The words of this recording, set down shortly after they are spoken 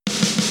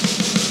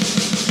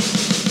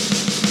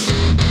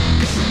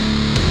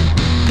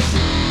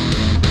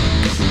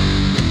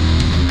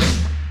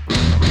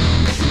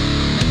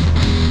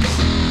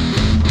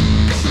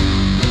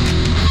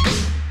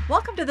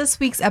this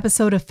week's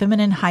episode of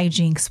Feminine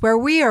Hijinks, where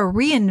we are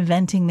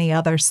reinventing the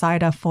other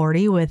side of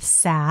 40 with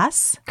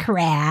sass,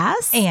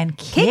 crass, and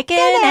kicking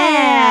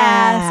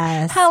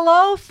ass.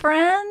 Hello,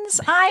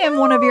 friends. I am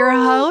one of your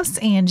hosts,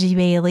 Angie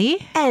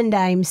Bailey. And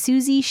I'm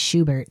Susie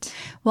Schubert.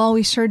 Well,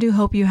 we sure do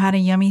hope you had a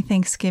yummy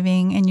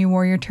Thanksgiving and you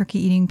wore your turkey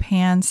eating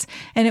pants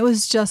and it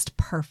was just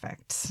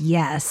perfect.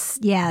 Yes.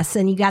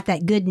 And you got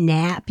that good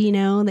nap,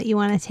 that you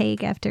want to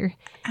take after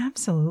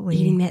absolutely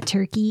eating that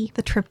turkey.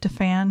 The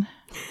tryptophan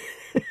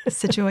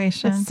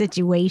situation.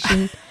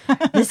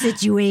 The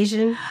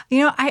situation.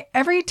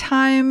 Every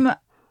time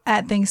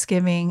at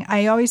Thanksgiving,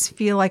 I always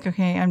feel like,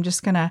 okay, I'm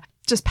just going to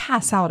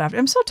pass out after.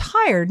 I'm so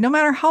tired, no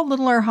matter how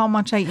little or how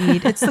much I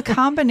eat. It's the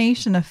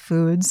combination of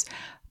foods.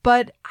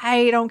 But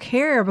I don't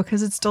care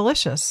because it's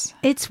delicious.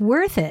 It's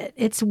worth it.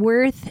 It's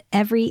worth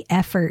every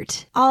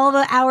effort. All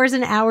the hours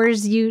and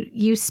hours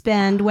you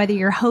spend, whether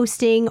you're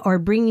hosting or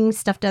bringing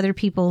stuff to other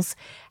people's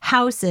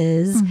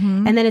houses,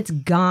 and then it's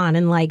gone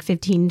in like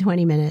 15,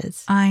 20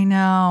 minutes. I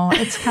know.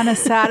 It's kind of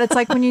sad. It's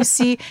like when you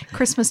see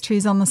Christmas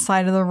trees on the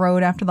side of the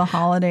road after the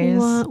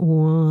holidays. I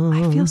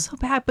feel so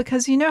bad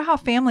because you know how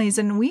families,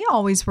 and we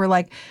always were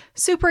like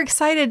super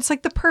excited. It's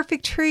like the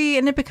perfect tree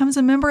and it becomes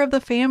a member of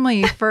the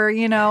family for,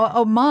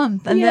 a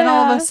month. And then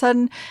all of a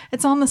sudden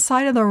it's on the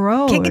side of the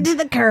road. Kick it to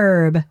the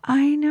curb.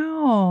 I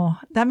know.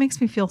 That makes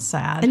me feel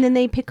sad. And then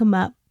they pick them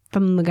up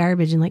from the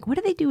garbage and like, what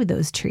do they do with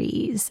those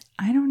trees?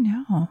 I don't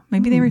know.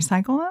 Maybe they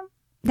recycle them?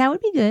 That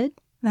would be good.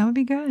 That would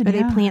be good. Or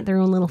they plant their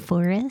own little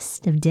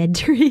forest of dead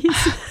trees.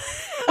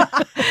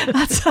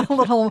 That's a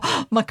little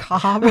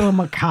macabre.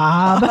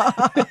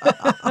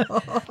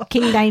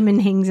 King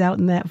Diamond hangs out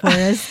in that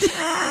forest.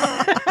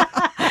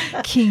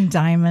 King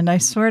Diamond, I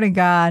swear to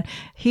God.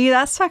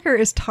 That sucker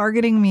is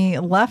targeting me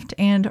left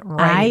and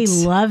right. I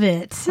love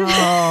it.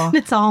 Oh.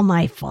 It's all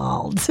my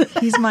fault.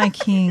 He's my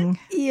king.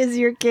 He is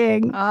your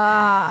king.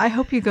 I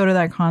hope you go to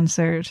that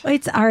concert.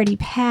 It's already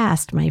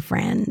passed, my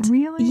friend.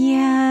 Really?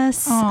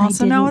 Yes.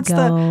 So now it's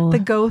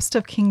the ghost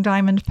of King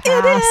Diamond past.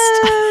 It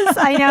is.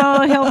 I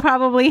know. He'll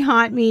probably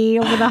haunt me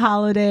over the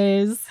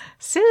holidays.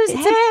 Susie.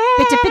 It's a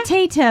bit of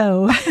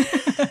potato.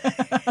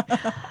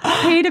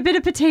 I ate a bit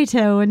of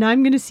potato and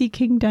I'm going to see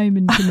King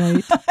Diamond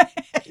tonight.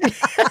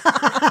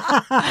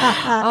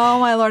 Oh,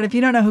 my Lord. If you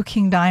don't know who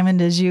King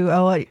Diamond is, you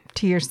owe it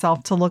to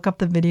yourself to look up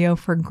the video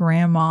for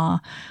Grandma.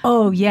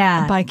 Oh,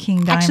 yeah. By King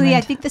Diamond. Actually,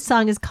 I think the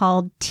song is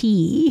called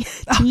Tea.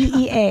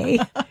 T-E-A.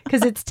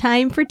 Because it's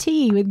time for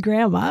tea with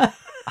Grandma.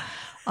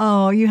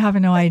 Oh, you have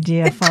no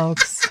idea,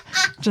 folks.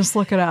 Just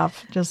look it up.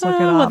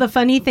 Well, the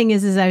funny thing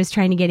is I was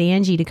trying to get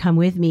Angie to come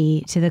with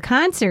me to the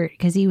concert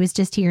because he was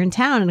just here in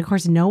town. And of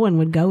course, no one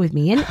would go with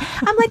me. And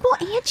I'm like, well,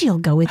 Angie will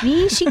go with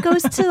me. She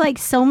goes to like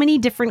so many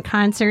different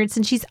concerts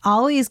and she's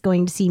always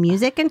going to see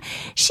music. And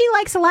she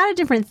likes a lot of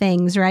different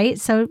things,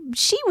 right? So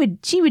she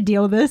would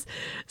deal with this.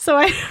 So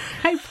I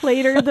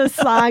played her the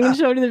song and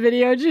showed her the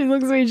video. And she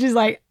looks at me and she's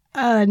like,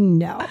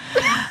 no.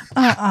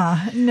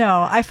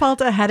 No, I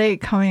felt a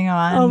headache coming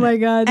on. Oh my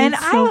God. And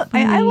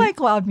I like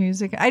loud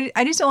music.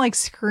 I just don't like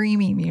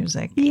screamy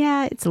music.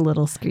 Yeah, it's a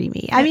little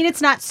screamy. I mean,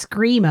 it's not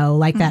screamo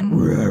like that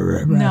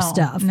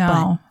stuff.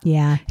 No. But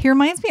yeah. He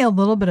reminds me a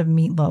little bit of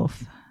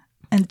Meatloaf.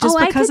 And just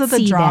because of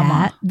the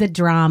drama. The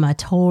drama,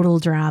 total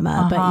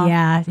drama. But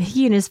yeah,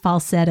 he and his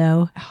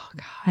falsetto. Oh,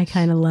 gosh. I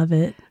kind of love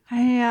it.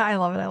 Yeah, I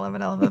love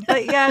it.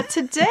 But yeah,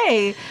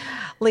 today,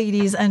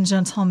 ladies and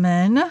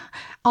gentlemen,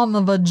 on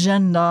the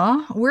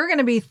agenda, we're going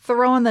to be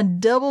throwing the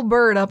double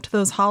bird up to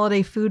those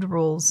holiday food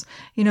rules.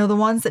 The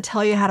ones that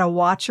tell you how to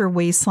watch your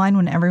waistline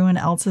when everyone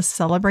else is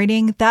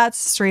celebrating. That's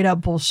straight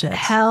up bullshit.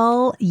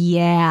 Hell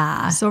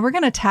yeah. So we're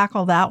going to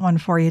tackle that one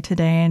for you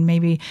today and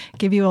maybe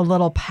give you a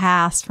little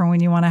pass for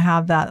when you want to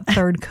have that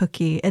third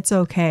cookie. It's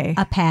okay.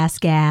 A pass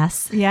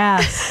gas.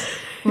 Yes.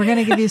 We're going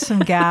to give you some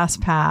gas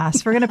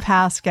pass. We're going to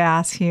pass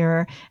gas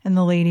here in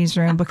the ladies'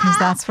 room because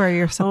that's where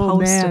you're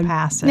supposed to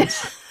pass it.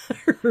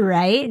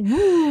 Right?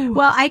 Ooh.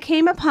 Well, I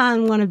came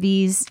upon one of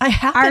these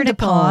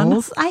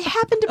articles. I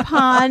happened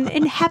upon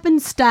in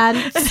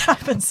happenstance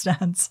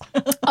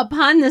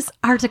upon this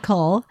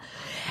article.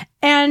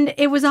 And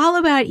it was all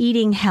about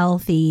eating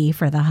healthy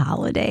for the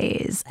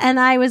holidays. And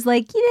I was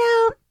like,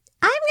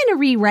 I'm going to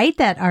rewrite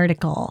that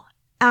article.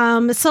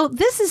 So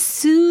this is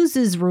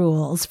Sue's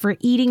rules for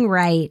eating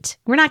right.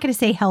 We're not going to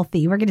say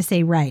healthy. We're going to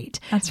say right.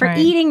 That's for right.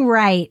 Eating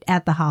right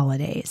at the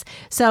holidays.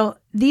 So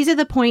these are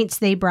the points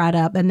they brought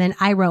up. And then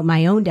I wrote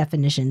my own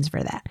definitions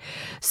for that.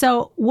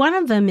 So one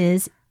of them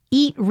is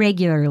eat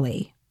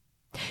regularly.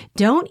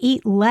 Don't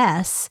eat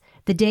less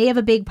the day of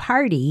a big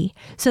party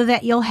so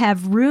that you'll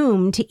have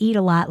room to eat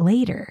a lot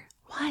later.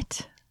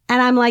 What?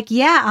 And I'm like,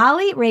 yeah,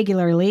 I'll eat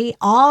regularly.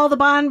 All the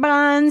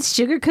bonbons,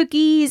 sugar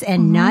cookies,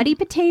 and naughty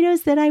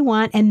potatoes that I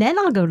want. And then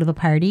I'll go to the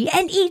party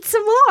and eat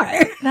some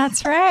more.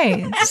 That's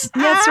right.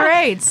 That's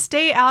right.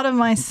 Stay out of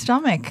my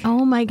stomach.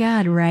 Oh, my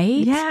God. Right?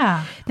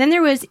 Yeah. Then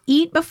there was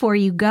eat before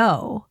you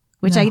go,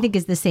 which I think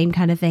is the same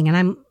kind of thing. And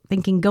I'm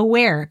thinking, go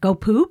where? Go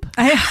poop?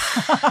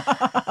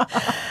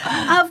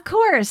 Of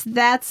course,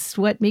 that's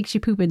what makes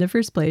you poop in the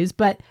first place.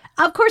 But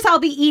of course, I'll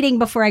be eating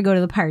before I go to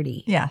the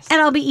party. Yes.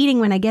 And I'll be eating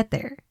when I get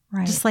there.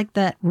 Right. Just like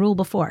the rule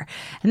before.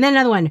 And then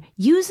another one,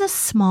 use a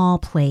small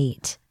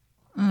plate.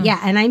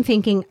 Yeah. And I'm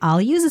thinking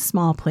I'll use a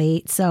small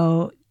plate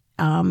so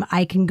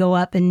I can go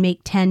up and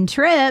make 10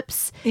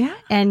 trips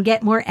and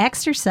get more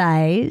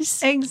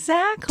exercise.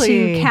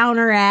 Exactly. To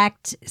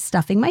counteract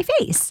stuffing my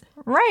face.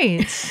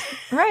 Right.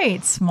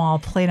 Right. Small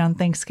plate on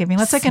Thanksgiving.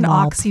 That's like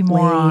Small an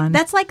oxymoron. plate.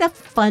 That's like a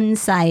fun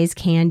size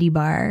candy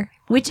bar,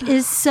 which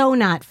is so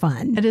not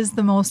fun. It is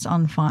the most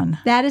unfun.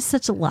 That is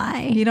such a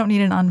lie. You don't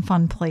need an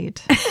unfun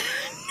plate.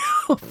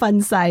 A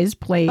fun size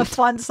plate. A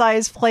fun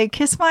size plate.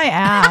 Kiss my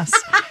ass.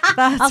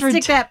 I'll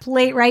stick that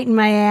plate right in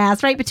my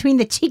ass, right between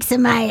the cheeks of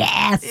my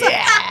ass.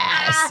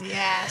 Yes.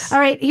 Yes. All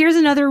right. Here's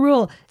another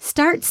rule.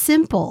 Start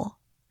simple.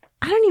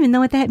 I don't even know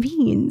what that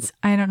means.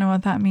 I don't know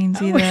what that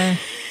means either.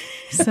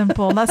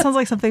 Simple. That sounds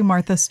like something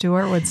Martha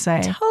Stewart would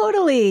say.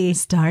 Totally.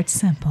 Start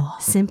simple.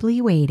 Simply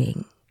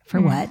waiting. For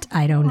what?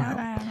 I don't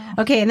know.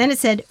 Okay, and then it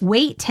said,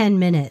 wait 10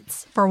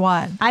 minutes. For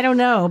what? I don't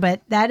know,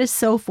 but that is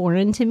so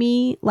foreign to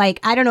me.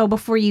 Like, I don't know,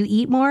 before you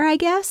eat more, I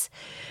guess.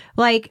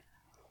 Like,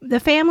 the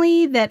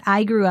family that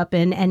I grew up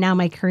in and now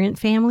my current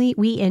family,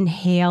 we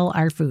inhale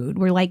our food.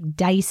 We're like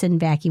Dyson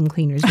vacuum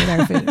cleaners with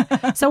our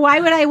food. So why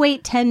would I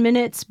wait 10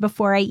 minutes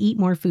before I eat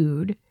more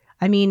food?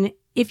 I mean,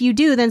 if you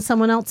do, then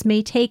someone else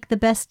may take the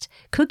best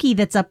cookie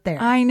that's up there.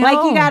 I know.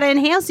 Like, you got to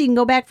inhale so you can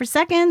go back for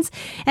seconds,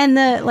 and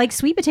the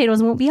sweet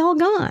potatoes won't be all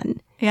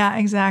gone. Yeah,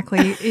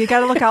 exactly. You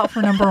got to look out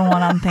for number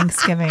one on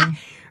Thanksgiving.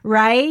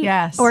 Right?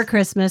 Yes. Or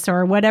Christmas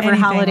or whatever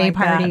Anything holiday like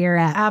party that. you're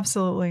at.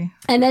 Absolutely.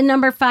 And then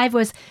number 5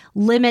 was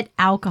limit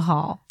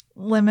alcohol.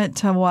 Limit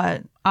to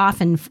what?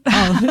 Often.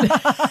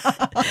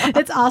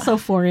 It's also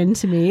foreign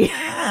to me.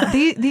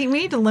 We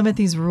need to limit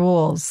these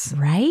rules.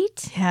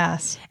 Right?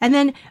 Yes. And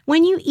then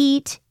when you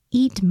eat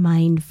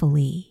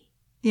mindfully.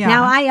 Yeah.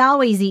 Now, I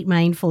always eat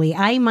mindfully.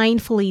 I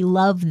mindfully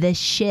love the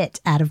shit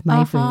out of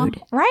my food.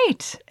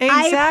 Right. Exactly.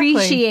 I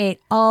appreciate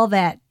all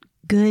that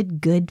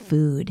good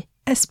food.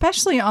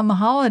 Especially on the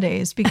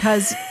holidays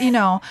because,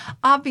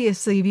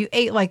 obviously if you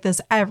ate like this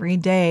every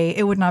day,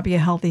 it would not be a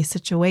healthy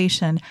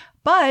situation.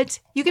 But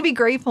you can be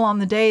grateful on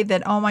the day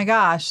that, oh my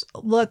gosh,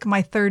 look,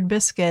 my third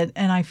biscuit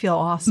and I feel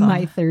awesome.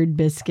 My third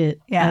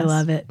biscuit. Yes. I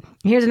love it.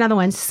 Here's another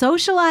one.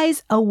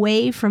 Socialize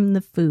away from the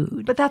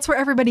food. But that's where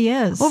everybody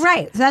is. Well,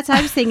 right. So that's what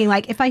I was thinking.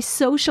 Like, if I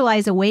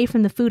socialize away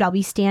from the food, I'll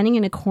be standing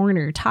in a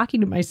corner talking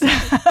to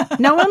myself.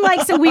 No one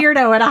likes a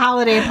weirdo at a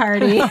holiday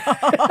party.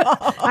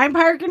 I'm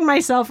parking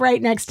myself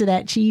right next to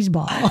that cheese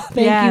ball.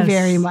 Thank you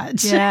very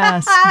much.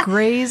 Yes.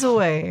 Graze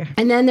away.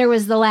 And then there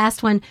was the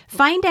last one.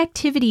 Find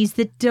activities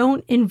that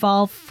don't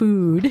involve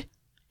food.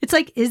 It's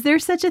like, is there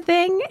such a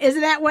thing?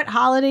 Isn't that what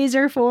holidays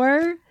are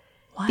for?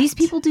 What? These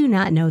people do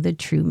not know the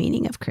true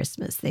meaning of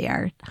Christmas. They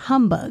are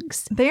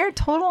humbugs. They are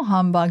total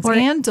humbugs or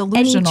and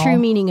delusional. Any true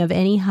meaning of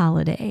any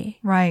holiday.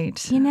 Right.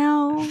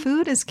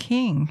 Food is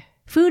king.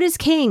 Food is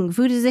king.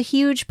 Food is a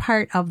huge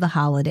part of the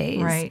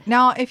holidays. Right.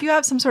 Now, if you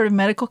have some sort of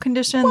medical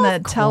condition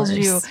that tells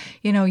you,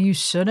 you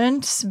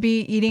shouldn't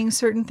be eating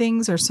certain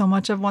things or so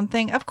much of one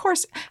thing, of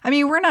course, I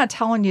mean, we're not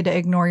telling you to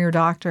ignore your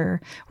doctor.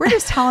 We're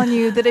just telling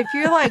you that if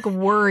you're like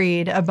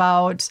worried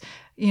about,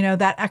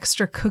 that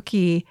extra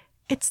cookie,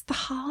 it's the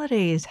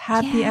holidays.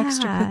 Have the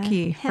extra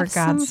cookie, for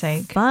God's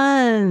sake.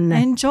 Fun.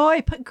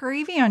 Enjoy. Put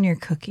gravy on your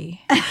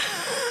cookie.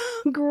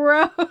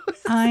 Gross.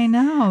 I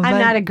know. I'm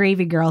not a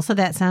gravy girl, so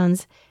that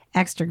sounds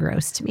extra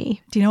gross to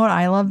me. Do you know what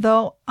I love,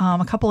 though?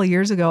 A couple of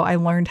years ago, I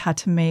learned how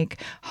to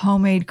make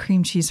homemade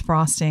cream cheese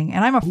frosting.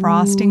 And I'm a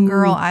frosting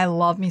girl. I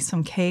love me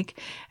some cake.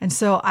 And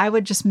so I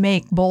would just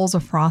make bowls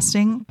of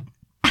frosting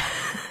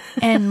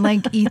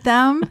and eat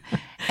them.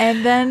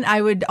 And then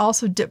I would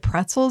also dip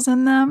pretzels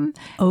in them,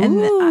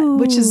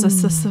 which is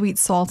a sweet,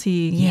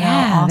 salty,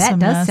 awesomeness. That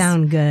does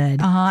sound good.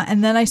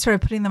 And then I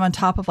started putting them on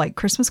top of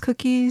Christmas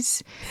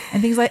cookies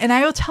and things and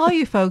I will tell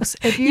you, folks,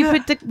 if you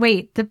put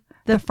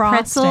the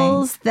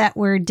pretzels that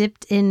were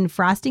dipped in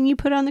frosting you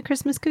put on the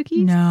Christmas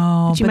cookies?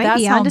 No, but you might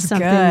be onto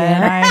something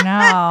there.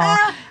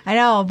 I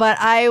know. But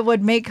I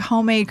would make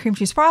homemade cream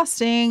cheese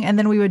frosting and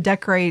then we would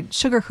decorate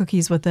sugar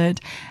cookies with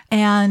it.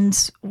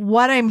 And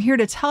what I'm here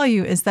to tell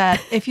you is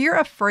that if you're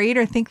afraid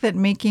or think that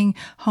making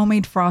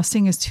homemade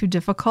frosting is too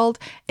difficult,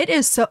 it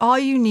is. So all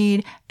you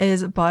need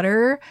is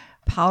butter,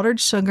 powdered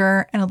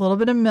sugar, and a little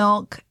bit of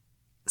milk,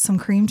 some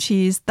cream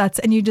cheese.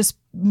 And you just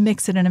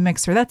mix it in a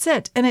mixer. That's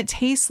it. And it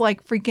tastes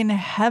like freaking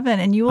heaven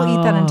and you will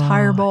eat that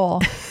entire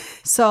bowl.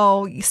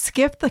 So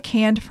skip the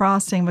canned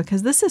frosting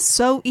because this is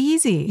so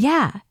easy.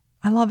 Yeah.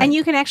 I love it. And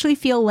you can actually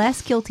feel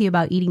less guilty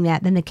about eating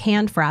that than the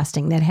canned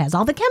frosting that has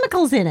all the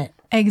chemicals in it.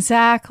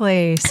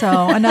 Exactly.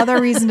 So another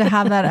reason to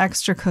have that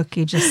extra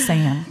cookie, just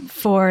saying.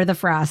 For the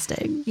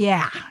frosting.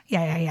 Yeah.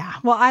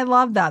 Well, I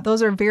love that.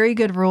 Those are very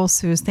good rules,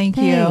 Suze. Thanks.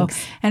 You.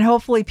 And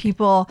hopefully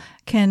people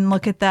can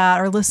look at that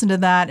or listen to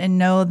that and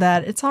know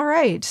that it's all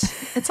right.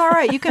 It's all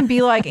right. You can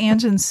be like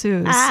Angie and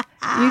Suze.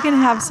 You can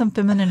have some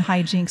feminine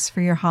hijinks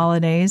for your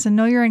holidays and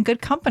know you're in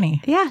good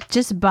company. Yeah,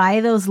 just buy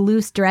those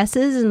loose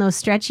dresses and those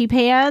stretchy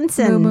pants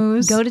and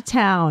Moo-moos. Go to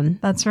town.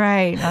 That's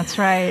right. That's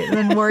right.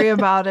 Then worry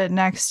about it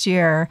next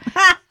year.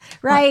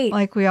 Right.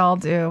 Like we all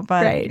do.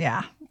 But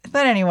yeah.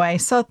 But anyway,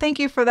 so thank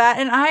you for that.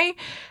 And I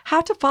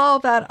have to follow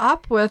that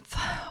up with,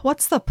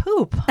 what's the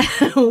poop?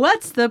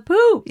 What's the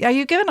poop? Yeah,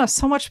 you've given us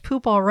so much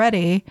poop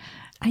already.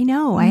 I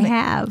know, I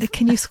have.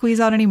 Can you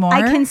squeeze out any more?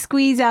 I can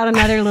squeeze out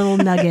another little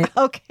nugget.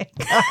 Okay,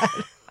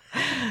 good.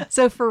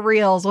 So for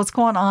reals, what's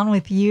going on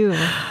with you?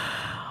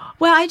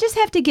 Well, I just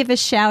have to give a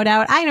shout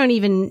out. I don't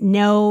even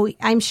know.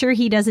 I'm sure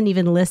he doesn't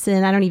even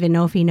listen. I don't even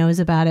know if he knows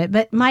about it.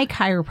 But my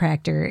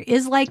chiropractor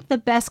is like the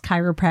best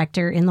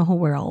chiropractor in the whole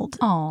world.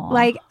 Aww.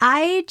 Like,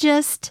 I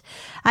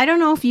don't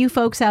know if you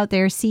folks out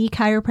there see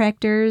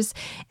chiropractors.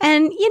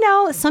 And,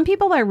 some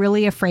people are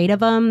really afraid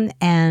of them.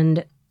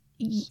 And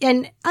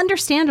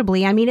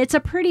understandably, I mean, it's a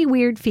pretty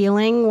weird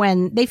feeling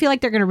when they feel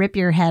like they're going to rip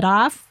your head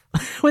off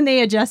when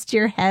they adjust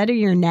your head or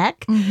your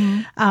neck.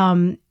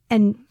 Mm-hmm.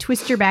 And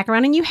twist your back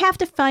around. And you have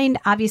to find,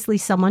 obviously,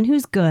 someone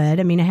who's good.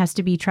 I mean, it has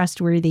to be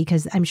trustworthy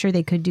because I'm sure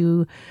they could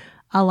do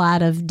a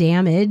lot of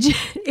damage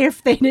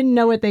if they didn't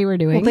know what they were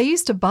doing. Well, they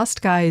used to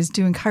bust guys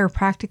doing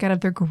chiropractic out of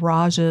their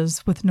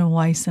garages with no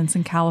license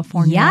in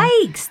California.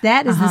 Yikes.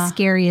 That is the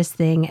scariest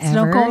thing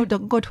ever. So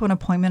don't go to an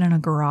appointment in a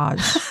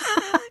garage.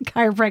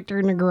 Chiropractor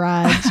in a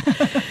garage.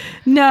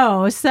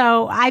 No.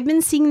 So I've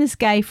been seeing this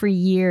guy for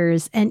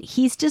years, and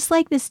he's just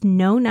like this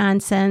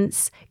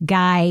no-nonsense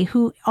guy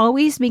who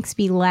always makes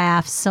me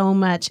laugh so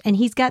much. And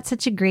he's got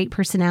such a great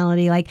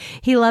personality. Like,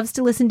 he loves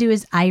to listen to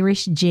his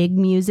Irish jig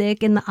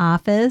music in the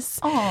office.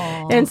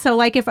 Aww. And so,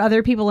 like, if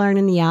other people aren't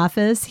in the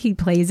office, he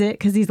plays it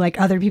because he's like,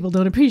 other people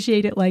don't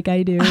appreciate it like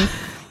I do.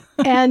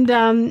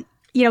 And,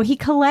 he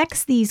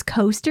collects these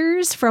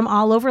coasters from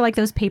all over, like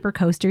those paper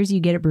coasters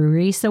you get at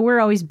breweries. So we're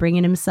always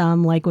bringing him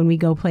some, like when we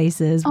go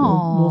places,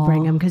 we'll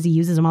bring them because he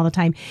uses them all the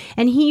time.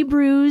 And he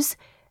brews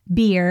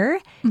beer,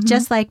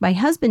 just like my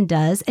husband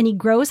does, and he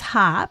grows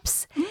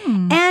hops,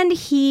 and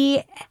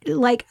he,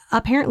 like,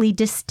 apparently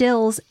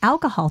distills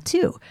alcohol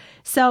too.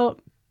 So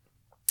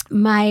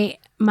the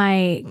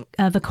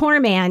corner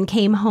man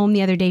came home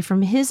the other day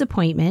from his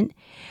appointment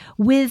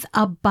with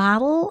a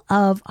bottle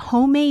of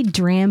homemade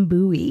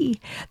drambuie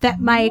that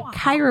my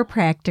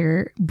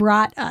chiropractor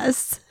brought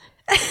us.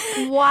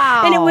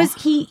 Wow. And it was,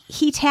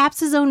 he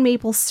taps his own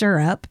maple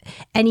syrup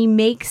and he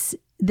makes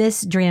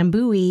this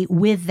drambuie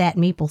with that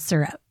maple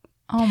syrup.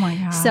 Oh my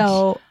gosh.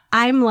 So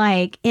I'm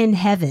like in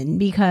heaven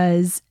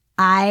because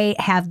I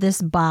have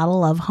this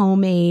bottle of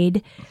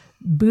homemade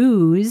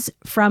booze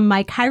from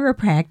my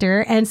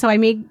chiropractor. And so I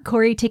made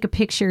Corey take a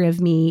picture of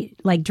me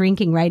like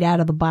drinking right out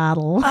of the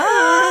bottle.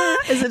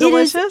 Is it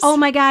delicious? Oh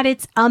my God,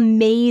 it's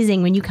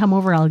amazing. When you come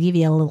over, I'll give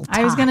you a little talk.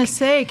 I was going to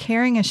say,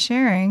 caring is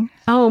sharing.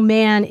 Oh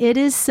man, it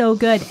is so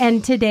good.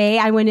 And today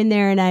I went in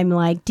there and I'm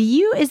like,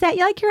 is that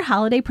like your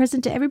holiday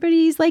present to everybody?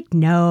 He's like,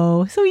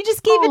 no. So he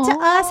just gave it to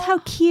us. How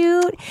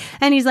cute.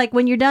 And he's like,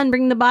 when you're done,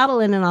 bring the bottle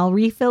in and I'll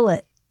refill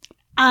it.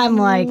 I'm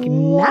like,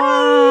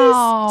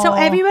 nice. So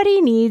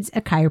everybody needs a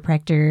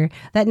chiropractor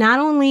that not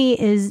only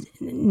is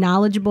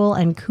knowledgeable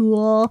and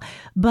cool,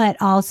 but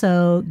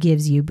also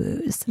gives you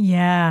booze.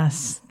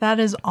 Yes, that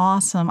is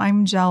awesome.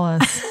 I'm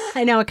jealous.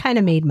 I know, it kind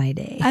of made my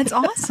day. That's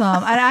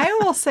awesome. And I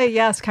will say,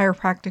 yes,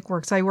 chiropractic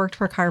works. I worked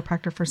for a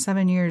chiropractor for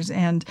 7 years,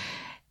 and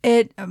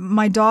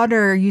my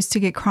daughter used to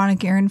get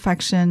chronic ear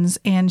infections,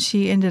 and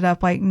she ended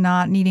up like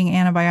not needing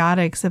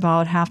antibiotics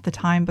about half the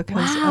time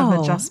because of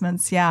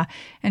adjustments. Yeah.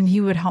 And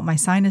he would help my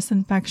sinus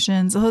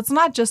infections. So it's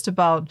not just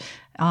about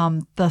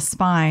the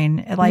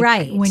spine.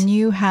 Like when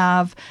you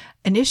have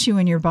an issue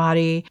in your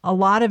body, a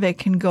lot of it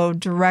can go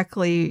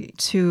directly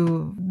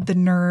to the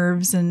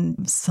nerves and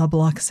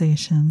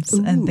subluxations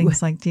and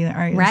things like that.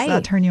 Does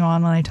that turn you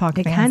on when I talk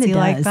fancy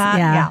like that?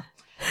 Yeah.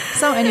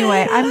 So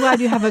anyway, I'm glad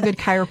you have a good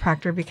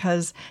chiropractor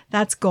because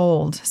that's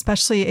gold,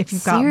 especially if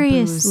you've got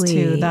booze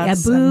too.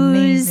 That's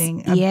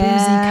amazing. A boozy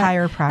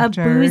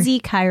chiropractor. A boozy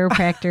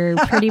chiropractor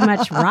pretty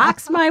much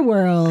rocks my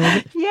world.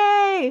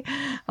 Yay.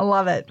 I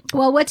love it.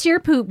 Well, what's your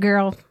poop,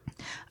 girl?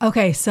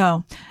 Okay,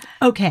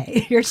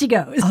 here she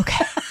goes.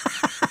 Okay.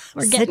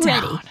 We're getting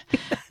ready.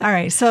 All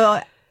right. So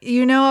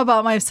you know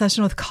about my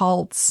obsession with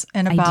cults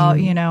and about,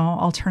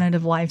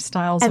 alternative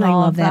lifestyles. And I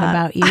love that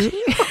about you.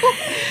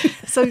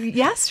 So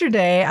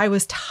yesterday I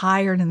was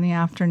tired in the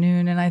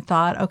afternoon and I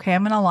thought, okay,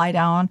 I'm going to lie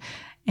down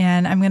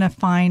and I'm going to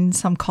find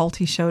some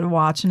culty show to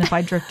watch. And if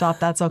I drift off,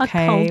 that's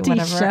okay. A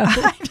culty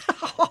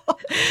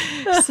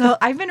show. So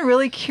I've been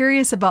really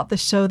curious about the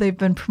show they've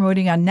been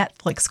promoting on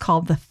Netflix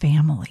called The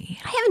Family.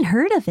 I haven't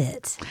heard of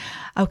it.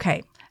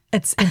 Okay.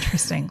 It's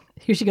interesting.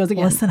 Here she goes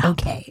again. Listen up.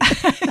 Okay.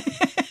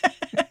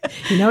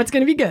 You know it's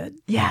going to be good.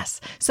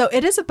 Yes. So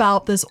it is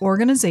about this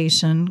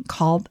organization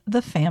called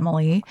The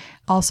Family,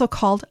 also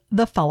called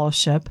The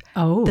Fellowship,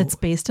 that's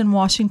based in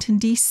Washington,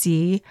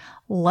 D.C.,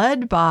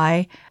 led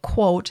by,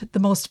 quote, the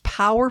most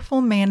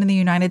powerful man in the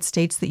United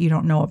States that you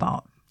don't know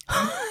about.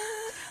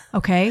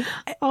 Okay.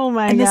 Oh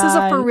my God. And this is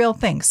a for real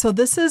thing. So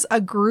this is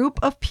a group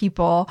of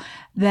people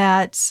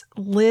that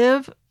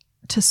live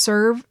to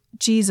serve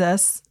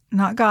Jesus,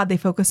 not God. They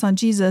focus on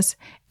Jesus.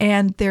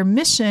 And their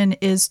mission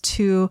is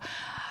to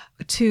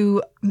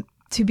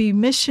be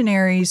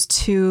missionaries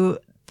to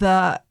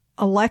the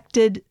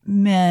elected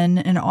men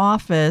in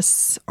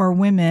office or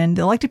women,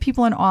 the elected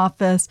people in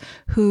office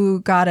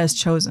who God has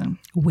chosen.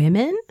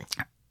 Women?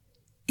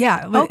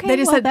 Yeah. Okay, they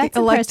just said the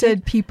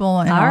elected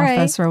people in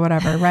office or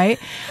whatever, right?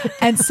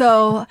 And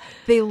so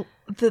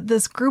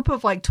this group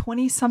of like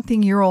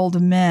 20-something-year-old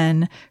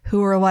men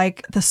who are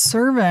like the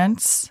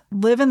servants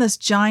live in this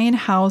giant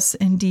house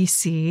in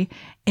DC,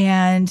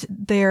 and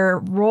their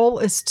role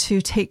is to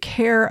take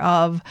care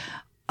of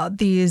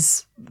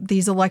these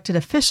elected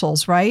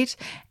officials, right?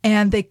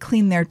 And they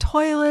clean their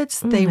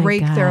toilets, they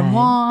rake their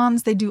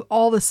lawns, they do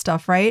all this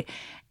stuff, right?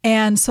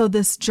 And so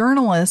this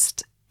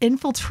journalist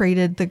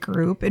infiltrated the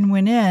group and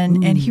went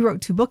in, and he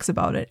wrote 2 books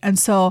about it. And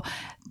so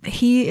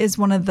he is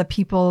one of the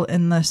people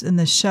in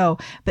this show.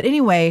 But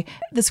anyway,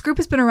 this group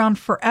has been around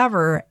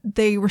forever.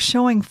 They were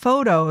showing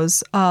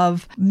photos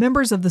of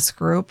members of this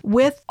group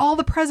with all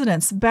the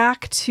presidents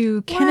back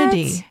to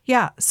Kennedy. What?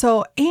 Yeah.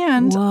 So,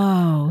 and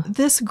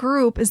this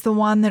group is the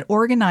one that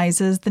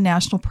organizes the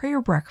National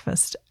Prayer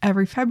Breakfast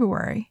every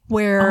February,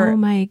 where, oh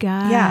my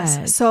God.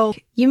 Yes. So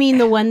you mean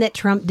the one that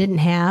Trump didn't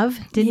have?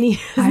 Didn't he?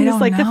 I don't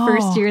like know. The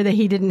first year that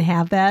he didn't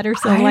have that or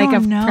something, like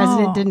a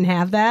president didn't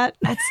have that?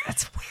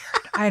 That's weird.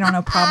 I don't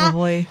know,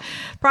 probably.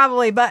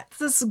 But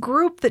this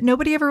group that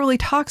nobody ever really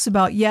talks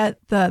about yet,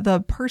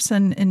 the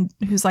person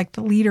who's like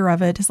the leader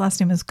of it, his last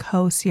name is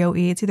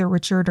C-O-E. It's either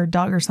Richard or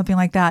Doug or something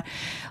like that.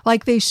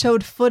 Like they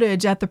showed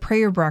footage at the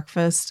prayer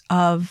breakfast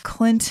of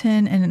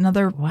Clinton and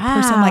another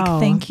person like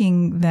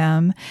thanking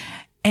them.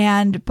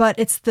 But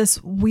it's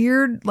this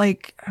weird,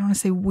 like, I don't want to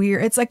say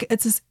weird. It's like,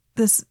 it's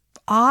this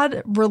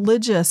odd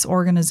religious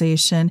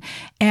organization.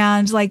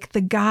 And like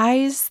the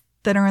guys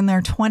that are in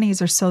their 20s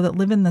or so that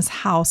live in this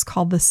house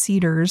called the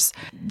Cedars,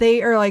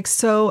 they are like,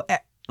 so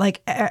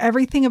like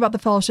everything about the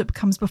fellowship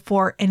comes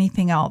before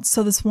anything else.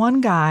 So this one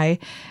guy,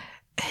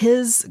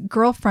 his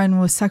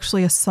girlfriend was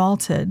sexually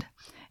assaulted,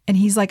 and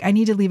he's like, I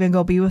need to leave and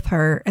go be with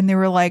her. And they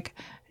were like,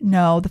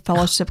 no, the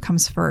fellowship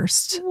comes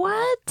first.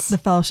 What? The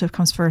fellowship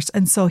comes first.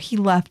 And so he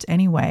left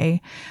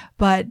anyway,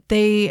 and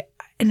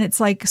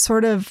it's like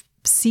sort of,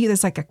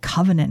 there's like a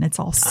covenant. It's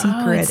all secret.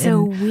 Oh, it's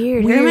so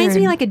weird. It reminds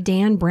me like a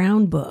Dan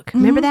Brown book.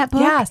 Remember that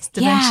book? Yes,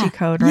 Da Vinci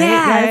Code, right?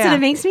 Yeah, that's what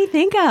it makes me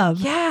think of.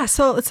 Yeah,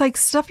 so it's like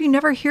stuff you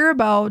never hear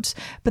about.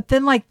 But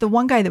then like the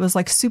one guy that was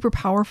like super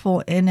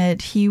powerful in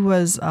it, he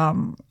was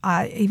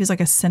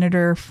like a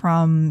senator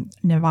from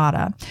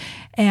Nevada,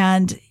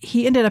 and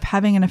he ended up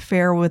having an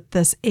affair with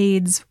this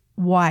AIDS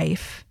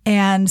wife.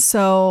 And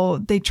so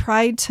they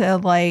tried to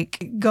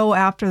like go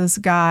after this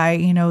guy,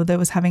 that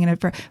was having an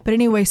affair. But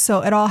anyway,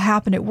 so it all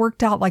happened. It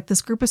worked out. Like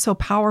this group is so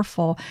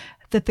powerful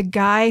that the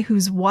guy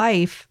whose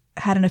wife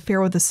had an affair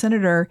with the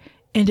senator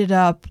ended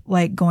up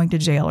like going to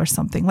jail or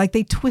something. Like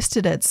they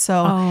twisted it. So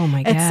oh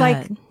my God. It's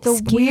like the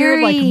Scary.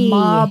 weird like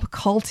mob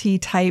culty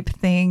type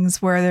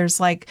things where there's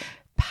like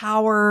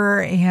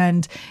power,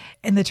 and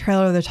in the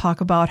trailer they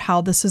talk about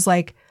how this is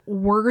like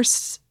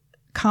worst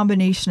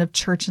combination of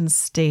church and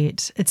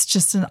state. It's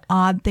just an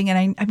odd thing,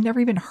 and I've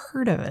never even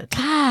heard of it.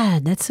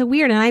 God, that's so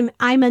weird. And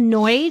I'm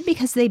annoyed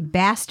because they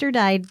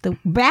bastardized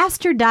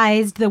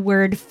the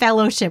word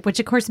fellowship, which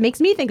of course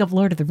makes me think of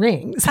Lord of the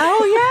Rings.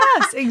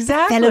 Oh yes,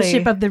 exactly.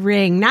 Fellowship of the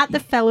Ring, not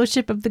the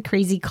fellowship of the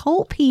crazy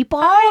cult people.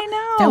 I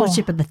know.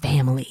 Fellowship of the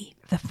family.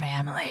 The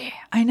family.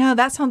 I know.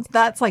 That's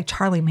like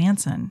Charlie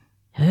Manson.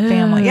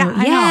 Family. Yeah,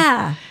 I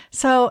know.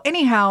 So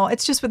anyhow,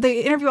 it's just what they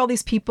interview all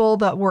these people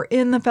that were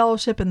in the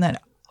fellowship and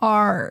that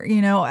are,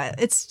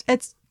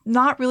 it's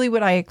not really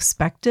what I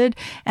expected.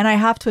 And I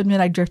have to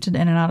admit, I drifted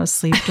in and out of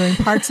sleep during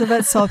parts of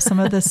it. So if some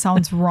of this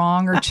sounds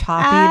wrong or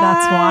choppy,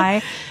 that's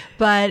why.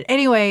 But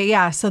anyway,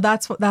 yeah, so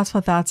that's what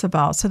that's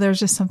about. So there's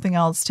just something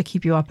else to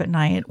keep you up at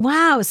night.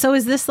 Wow. So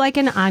is this like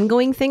an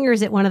ongoing thing, or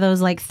is it one of those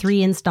like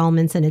 3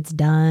 installments and it's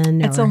done?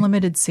 It's a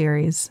limited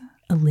series.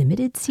 A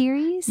limited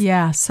series?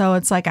 Yeah. So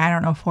it's like, I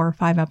don't know, 4 or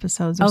 5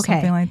 episodes or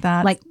something like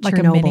that. Like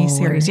a mini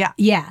series. Yeah.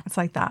 Yeah. It's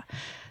like that.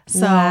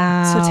 So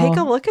take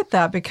a look at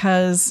that,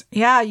 because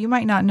you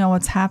might not know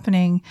what's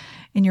happening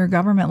in your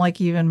government,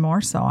 like even more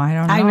so. I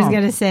don't know. I was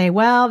going to say,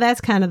 well, that's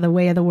kind of the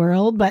way of the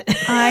world, but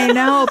I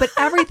know, but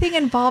everything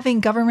involving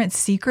government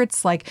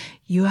secrets like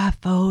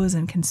UFOs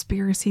and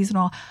conspiracies and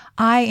all,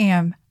 I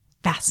am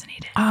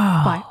fascinated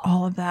by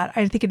all of that.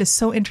 I think it is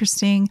so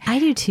interesting. I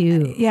do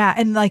too. Yeah.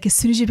 And like as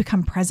soon as you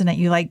become president,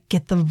 you like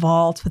get the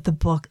vault with the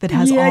book that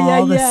has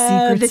all the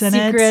secrets in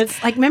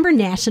it. Like remember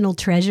National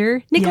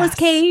Treasure? Nicolas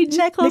Cage.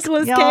 Nicolas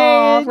Cage.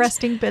 Oh,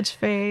 resting bitch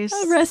face.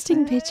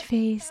 Resting bitch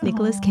face.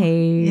 Nicolas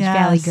Cage.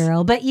 Valley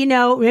Girl. But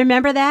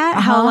remember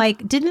that? How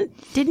like didn't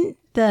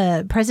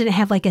the president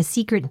have like a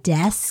secret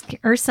desk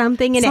or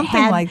something? And something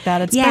it had, like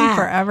that. It's been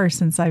forever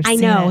since I've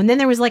seen it. I know. And then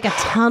there was like a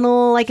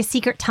tunnel, like a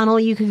secret tunnel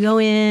you could go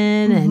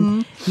in.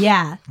 And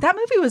that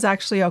movie was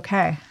actually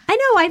okay. I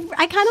know.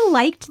 I kind of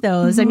liked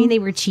those. I mean, they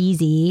were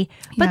cheesy,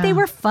 but they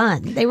were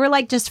fun. They were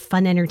like just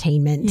fun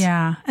entertainment.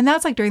 Yeah. And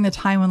that's like during the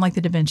time when like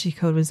the Da Vinci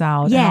Code was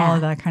out and all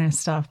of that kind of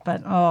stuff.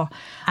 But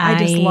I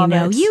just love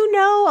it.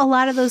 A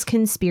lot of those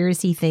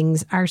conspiracy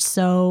things are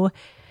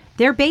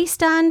they're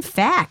based on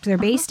fact. They're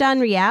based on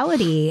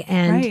reality.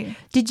 And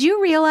did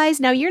you realize,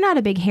 now you're not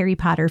a big Harry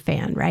Potter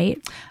fan, right?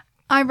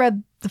 I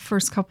read the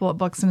first couple of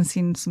books and have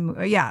seen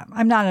some. Yeah,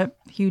 I'm not a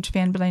huge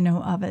fan, but I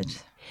know of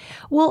it.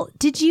 Well,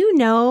 did you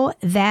know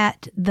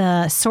that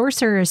the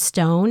Sorcerer's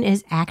Stone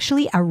is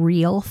actually a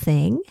real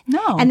thing?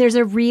 No. And there's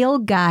a real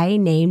guy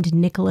named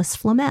Nicholas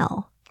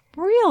Flamel.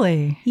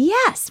 Really?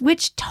 Yes,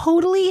 which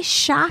totally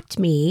shocked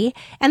me.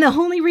 And the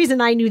only reason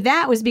I knew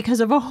that was because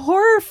of a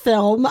horror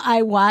film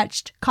I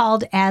watched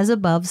called As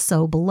Above,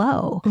 So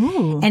Below.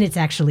 Ooh. And it's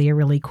actually a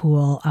really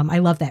cool, I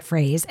love that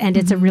phrase. And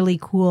it's a really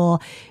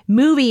cool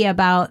movie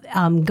about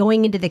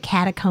going into the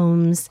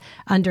catacombs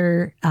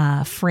under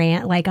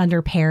France, like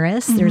under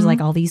Paris. There's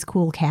like all these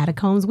cool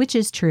catacombs, which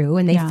is true.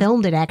 And they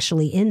filmed it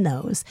actually in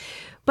those.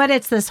 But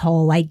it's this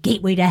whole like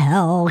gateway to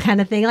hell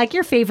kind of thing, like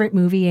your favorite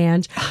movie,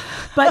 Ange.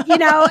 But,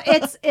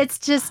 it's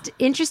just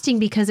interesting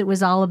because it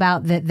was all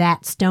about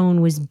that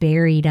stone was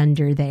buried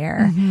under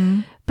there.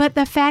 But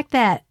the fact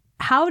that,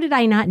 how did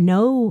I not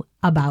know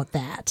about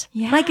that?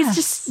 Yes. Like, it's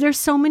just, there's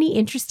so many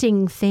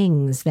interesting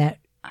things that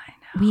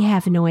we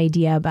have no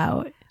idea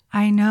about.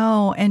 I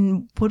know.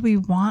 And would we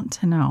want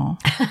to know?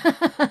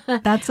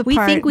 That's the part. We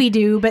think we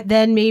do, but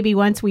then maybe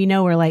once we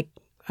know, we're like,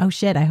 oh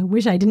shit, I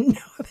wish I didn't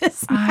know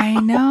this. I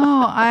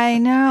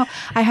know.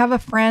 I have a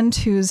friend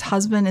whose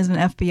husband is an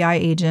FBI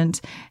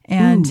agent.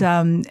 And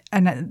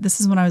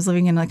this is when I was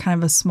living in a kind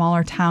of a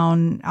smaller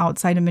town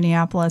outside of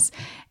Minneapolis.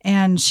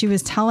 And she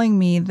was telling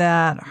me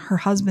that her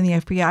husband, the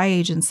FBI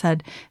agent,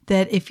 said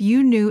that if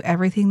you knew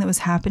everything that was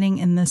happening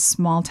in this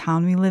small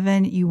town we live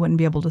in, you wouldn't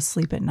be able to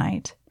sleep at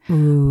night.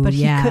 Ooh, but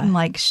he couldn't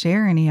like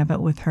share any of it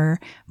with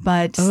her.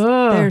 But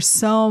there's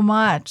so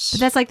much. But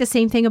that's like the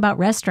same thing about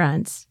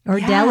restaurants or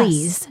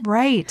delis.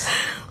 Right.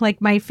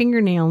 Like my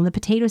fingernail in the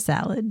potato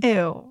salad.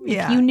 Ew.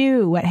 Yeah. If you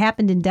knew what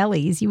happened in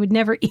delis, you would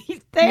never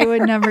eat there. You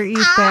would never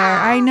eat there.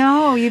 I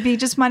know.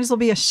 Just might as well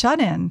be a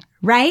shut-in.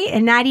 Right?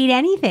 And not eat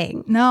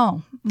anything.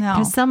 No.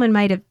 Because someone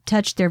might have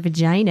touched their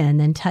vagina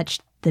and then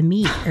touched the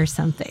meat or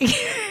something.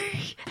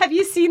 Have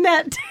you seen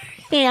that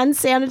hand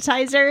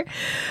sanitizer?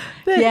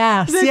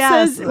 Yes.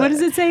 Says, what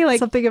does it say? Like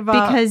something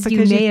about because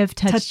you may have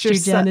touched your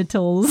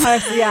genitals.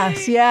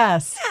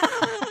 Yes.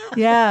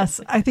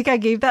 I think I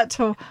gave that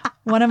to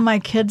one of my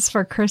kids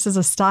for Chris as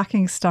a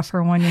stocking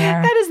stuffer one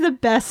year. That is the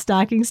best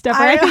stocking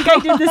stuffer. I think I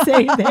did the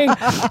same thing.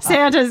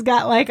 Santa's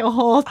got like a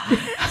whole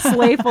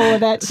sleigh full of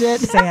that shit.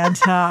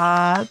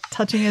 Santa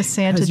touching his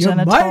Santa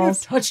genitals. You might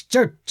have touched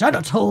your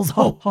genitals.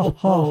 Ho ho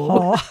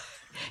ho.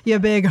 You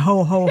big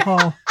ho ho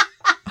ho.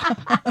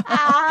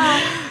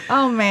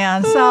 Oh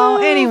man.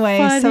 So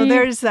anyway, so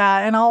there's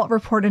that, and I'll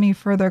report any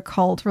further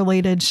cult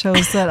related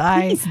shows that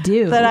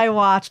I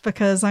watch,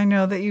 because I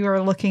know that you are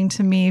looking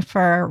to me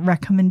for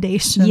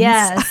recommendations.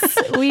 Yes.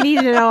 We need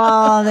to know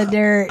all the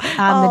dirt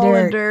on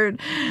the dirt.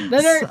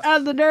 The dirt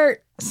on the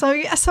dirt.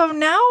 So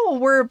now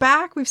we're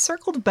back. We've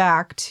circled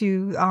back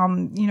to,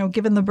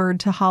 giving the bird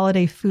to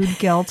holiday food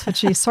guilt,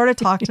 which we sort of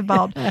talked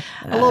about a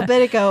little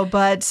bit ago.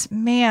 But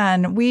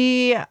man,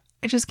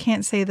 I just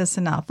can't say this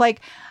enough. Like,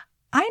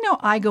 I know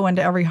I go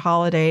into every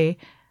holiday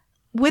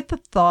with the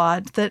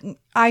thought that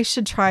I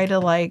should try to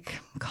like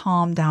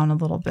calm down a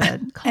little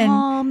bit.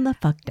 Calm the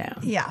fuck down.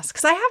 Yes,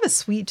 because I have a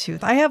sweet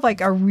tooth. I have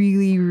like a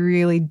really,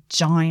 really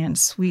giant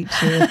sweet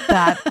tooth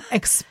that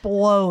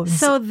explodes.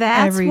 So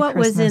that's what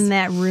Christmas. Was in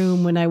that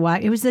room when I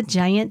walked. It was a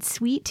giant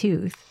sweet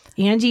tooth.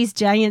 Angie's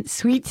giant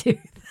sweet tooth.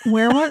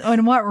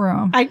 In what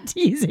room? I'm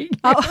teasing.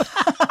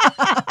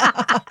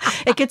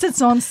 It gets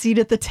its own seat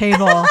at the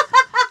table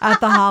at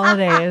the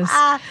holidays.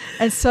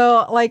 And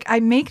so like I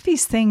make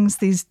these things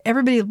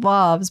everybody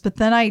loves, but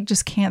then I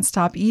just can't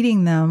stop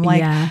eating them.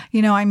 Like,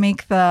 I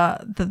make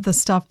the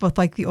stuff with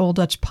like the old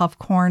Dutch puff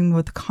corn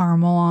with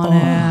caramel on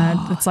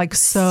it. It's like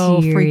so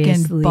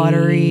freaking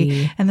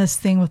buttery. And this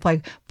thing with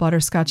like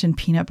butterscotch and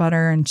peanut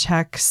butter and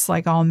Chex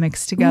like all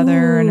mixed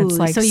together. And it's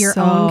like so your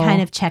own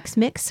kind of Chex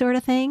Mix sort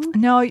of thing?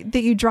 No,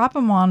 that you drop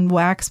them on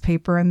wax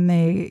paper and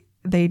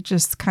they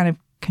just kind of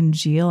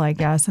congeal, I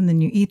guess, and then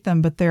you eat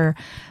them, but they're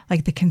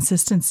like the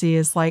consistency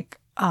is like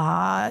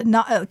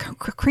not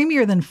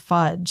creamier than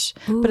fudge,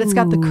 but it's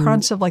got the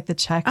crunch of like the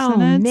Chex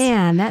in it. Oh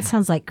man, that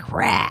sounds like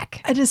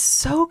crack. It is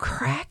so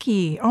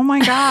cracky. Oh my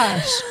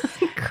gosh.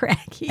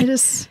 Cracky. It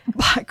is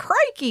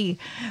cracky.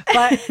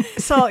 But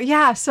so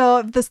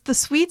the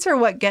sweets are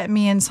what get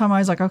me. And so I'm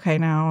always like, okay,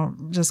 now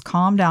just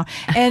calm down.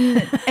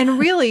 And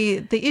really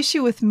the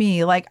issue with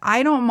me, like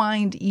I don't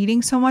mind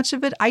eating so much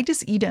of it. I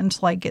just eat it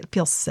until I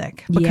feel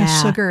sick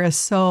because sugar is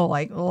so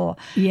like, oh.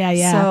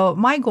 Yeah. So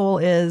my goal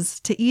is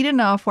to eat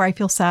enough where I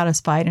feel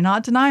satisfied and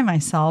not deny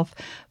myself,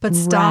 but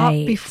stop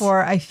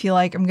before I feel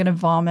like I'm going to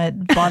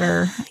vomit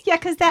butter. Yeah,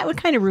 because that would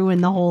kind of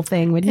ruin the whole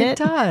thing, wouldn't it?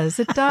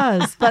 It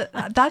does. But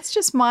that's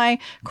just my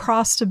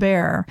cross to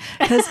bear.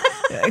 Because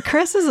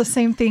Chris is the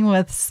same thing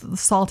with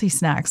salty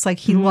snacks. Like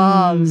he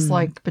loves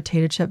like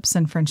potato chips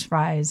and French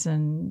fries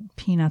and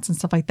peanuts and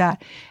stuff like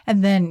that.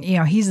 And then,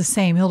 he's the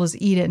same. He'll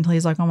just eat it until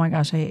he's like, oh my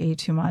gosh, I ate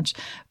too much.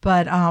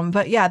 But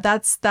yeah,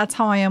 that's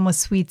how I am with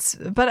sweets.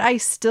 But I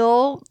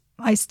still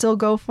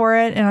go for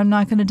it, and I'm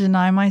not going to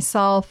deny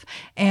myself.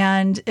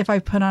 And if I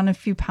put on a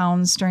few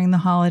pounds during the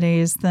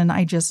holidays, then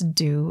I just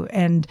do.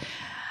 And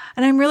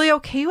I'm really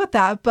okay with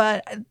that.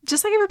 But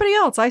just like everybody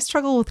else, I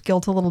struggle with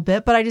guilt a little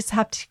bit, but I just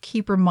have to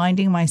keep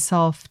reminding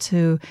myself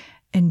to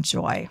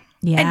enjoy.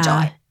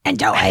 Yeah.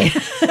 Enjoy.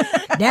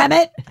 Damn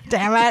it.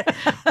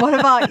 What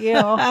about you?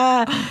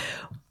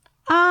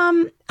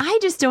 I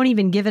just don't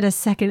even give it a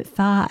second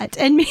thought.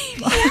 And maybe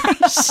I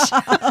should,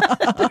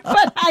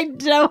 but I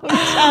don't.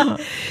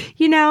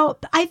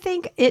 I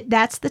think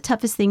that's the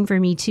toughest thing for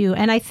me too.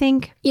 And I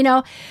think,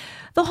 the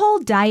whole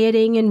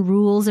dieting and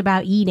rules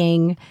about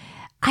eating,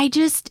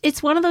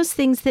 it's one of those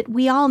things that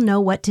we all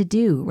know what to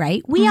do,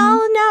 right? We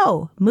all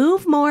know.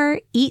 Move more,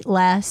 eat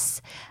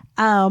less.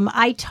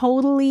 I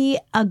totally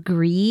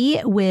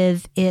agree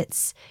with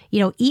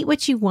eat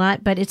what you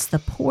want, but it's the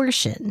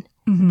portion.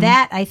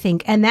 That I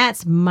think, and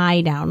that's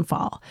my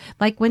downfall.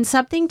 Like when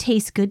something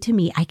tastes good to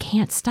me, I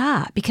can't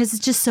stop because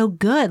it's just so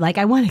good. Like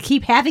I want to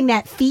keep having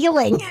that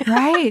feeling.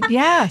 Right.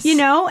 Yes.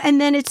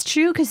 And then it's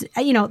true because,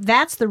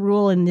 that's the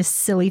rule in this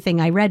silly thing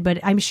I read, but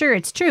I'm sure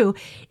it's true.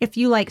 If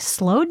you like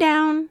slow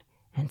down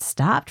and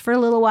stopped for a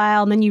little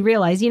while, and then you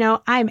realize,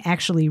 I'm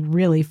actually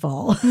really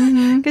full.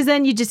 Because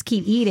then you just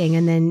keep eating,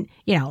 and then,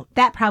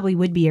 that probably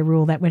would be a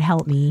rule that would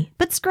help me.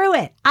 But screw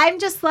it. I'm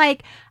just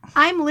like,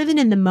 I'm living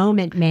in the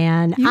moment,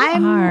 man.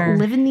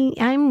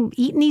 I'm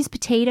eating these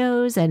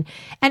potatoes, and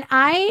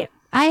I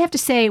have to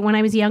say, when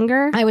I was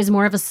younger, I was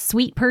more of a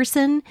sweet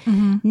person.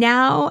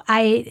 Now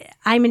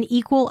I'm an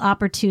equal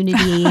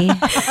opportunity,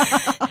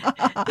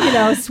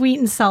 sweet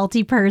and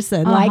salty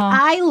person. Like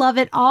I love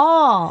it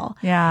all.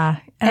 Yeah.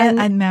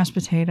 And mashed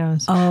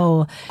potatoes.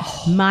 Oh,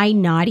 my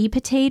naughty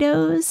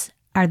potatoes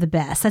are the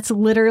best. That's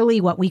literally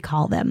what we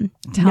call them.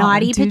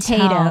 Naughty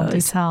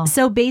potatoes. Tell.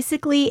 So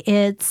basically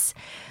it's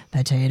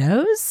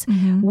potatoes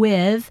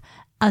with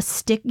a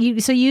stick.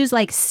 So use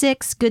like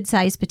 6 good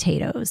sized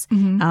potatoes.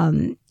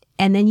 And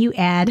then you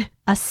add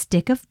a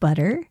stick of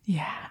butter,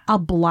 a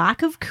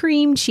block of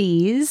cream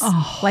cheese,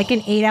 like an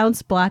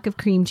 8-ounce block of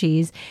cream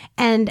cheese,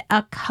 and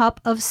a cup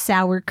of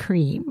sour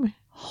cream.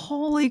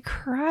 Holy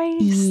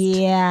Christ.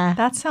 Yeah.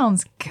 That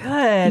sounds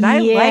good. I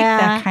like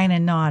that kind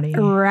of naughty.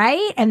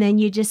 Right? And then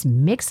you just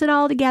mix it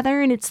all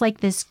together, and it's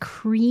like this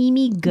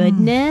creamy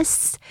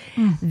goodness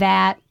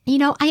that,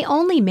 I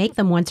only make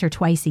them once or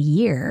twice a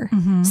year.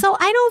 So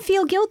I don't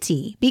feel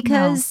guilty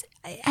because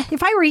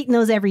if I were eating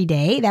those every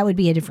day, that would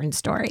be a different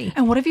story.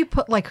 And what if you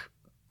put like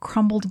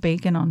crumbled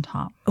bacon on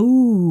top?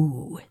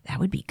 Ooh, that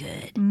would be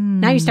good.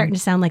 Now you're starting to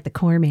sound like the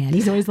core man.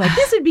 He's always like,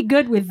 this would be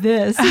good with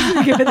this. This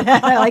would be good with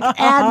that. Like,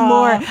 add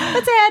more.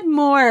 Let's add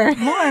more.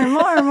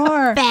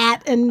 More.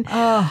 Fat. And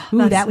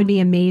that would be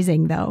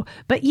amazing though.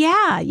 But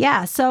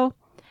yeah. So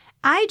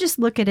I just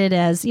look at it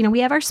as, we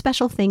have our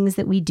special things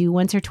that we do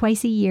once or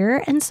twice a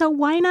year. And so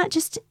why not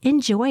just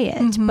enjoy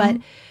it? But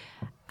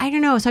I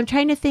don't know. So I'm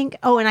trying to think.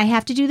 Oh, and I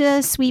have to do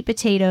the sweet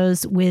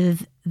potatoes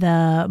with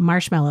the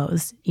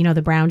marshmallows,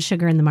 the brown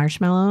sugar and the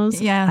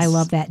marshmallows. Yes. I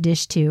love that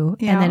dish too.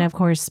 Yeah. And then, of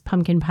course,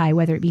 pumpkin pie,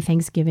 whether it be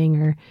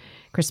Thanksgiving or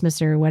Christmas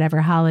or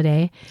whatever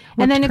holiday.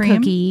 And then the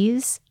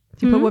cookies.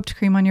 Do you put whipped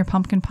cream on your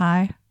pumpkin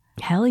pie?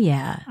 Hell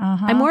yeah.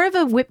 I'm more of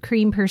a whipped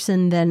cream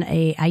person than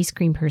a ice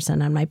cream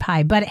person on my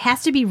pie, but it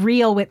has to be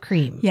real whipped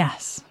cream.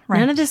 Yes. Right.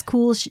 None of this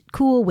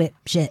cool whip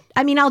shit.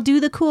 I mean, I'll do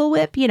the Cool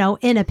Whip,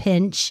 in a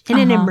pinch, in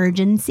an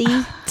emergency.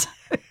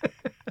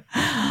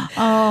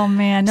 Oh,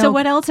 man. No. So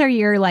what else are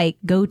your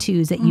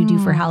go-tos that you do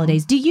for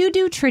holidays? Do you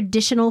do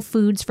traditional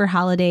foods for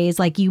holidays?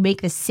 Like you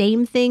make the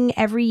same thing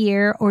every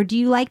year, or do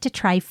you like to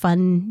try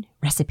fun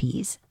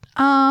recipes?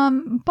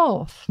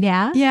 Both.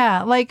 Yeah?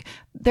 Yeah. Like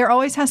there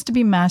always has to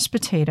be mashed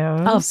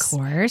potatoes. Of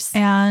course.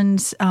 And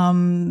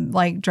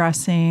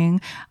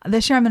dressing.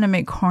 This year I'm going to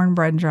make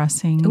cornbread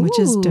dressing, which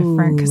is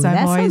different because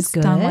I've always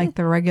done like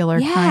the regular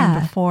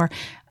kind before.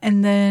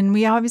 And then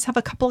we always have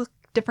a couple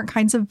different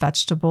kinds of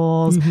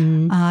vegetables,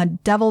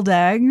 deviled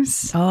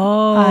eggs.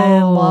 Oh,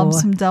 I love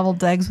some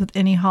deviled eggs with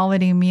any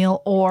holiday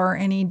meal or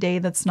any day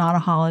that's not a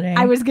holiday.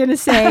 I was going to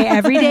say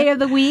every day of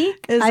the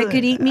week, I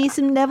could eat me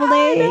some deviled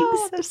eggs.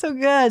 Know, they're so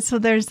good. So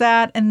there's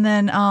that. And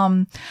then,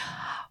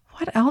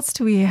 what else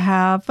do we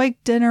have?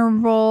 Like dinner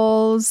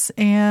rolls,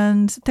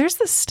 and there's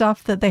this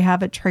stuff that they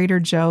have at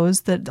Trader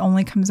Joe's that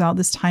only comes out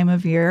this time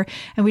of year.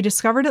 And we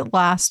discovered it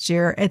last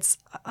year. It's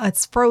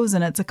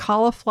frozen. It's a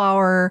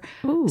cauliflower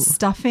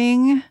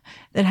stuffing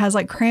that has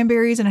like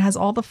cranberries, and it has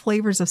all the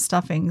flavors of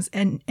stuffings.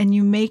 And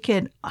you make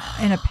it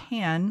in a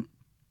pan.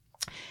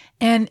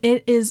 And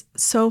it is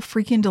so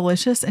freaking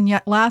delicious. And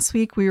yet last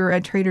week we were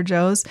at Trader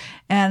Joe's,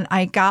 and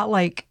I got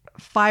like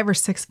 5 or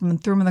 6 of them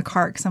and threw them in the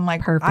cart because I'm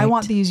like, perfect. I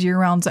want these year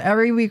round. So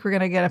every week we're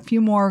going to get a few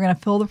more. We're going to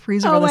fill the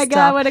freezer with this stuff. Oh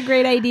my God, what a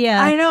great idea.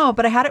 I know,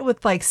 but I had it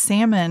with like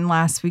salmon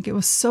last week. It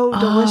was so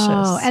delicious.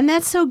 Oh, and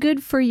that's so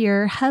good for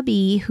your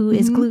hubby who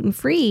is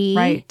gluten-free.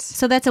 Right.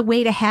 So that's a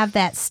way to have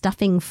that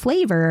stuffing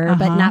flavor,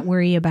 but not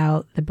worry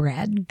about the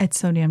bread. It's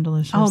so damn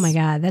delicious. Oh my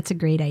God, that's a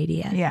great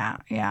idea.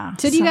 Yeah.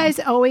 So do you guys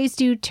always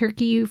do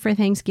turkey for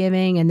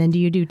Thanksgiving, and then do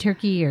you do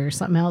turkey or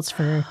something else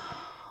for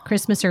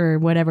Christmas or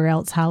whatever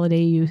else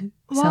holiday you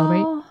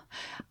celebrate?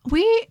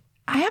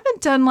 I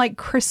haven't done like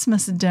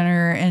Christmas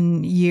dinner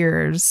in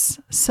years.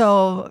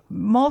 So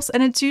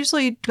and it's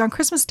usually on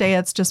Christmas Day,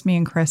 it's just me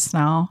and Chris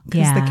now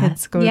because the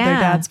kids go to their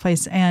dad's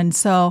place. And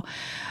so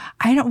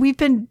I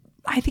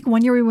think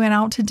one year we went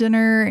out to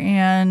dinner,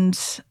 and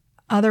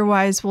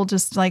otherwise we'll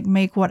just like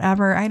make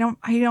whatever. I don't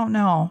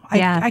know.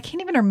 I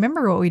can't even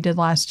remember what we did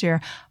last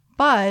year,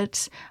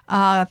 but,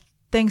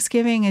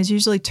 Thanksgiving is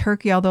usually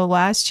turkey, although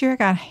last year I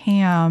got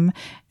ham,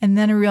 and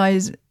then I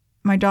realized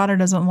my daughter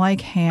doesn't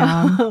like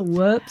ham.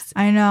 Whoops.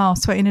 I know.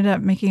 So I ended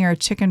up making her a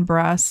chicken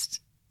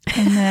breast.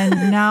 And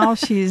then now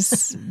she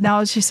says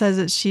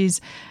that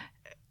she's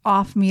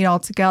off meat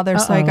altogether.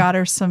 So I got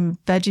her some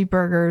veggie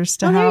burgers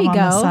to have on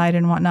the side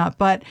and whatnot.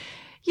 But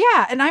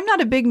yeah, and I'm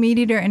not a big meat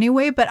eater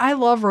anyway, but I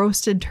love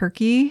roasted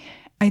turkey.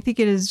 I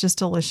think it is just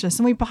delicious.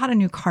 And we bought a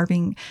new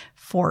carving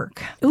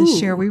fork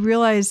this year. We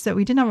realized that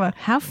we didn't have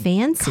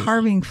a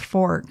carving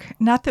fork.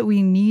 Not that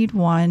we need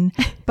one,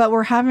 but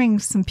we're having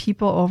some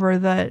people over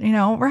that,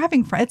 we're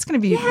having friends. It's going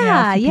to be, people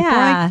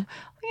like,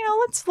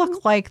 let's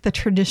look like the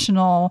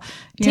traditional,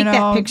 Take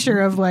that picture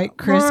of like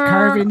Chris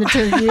carving the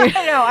turkey.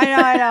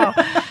 I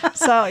know.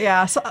 So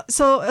yeah.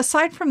 So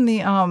aside from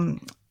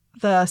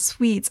the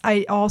sweets,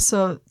 I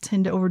also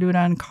tend to overdo it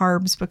on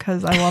carbs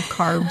because I love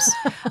carbs.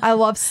 I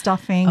love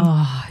stuffing.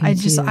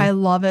 I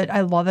love it.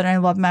 I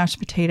love mashed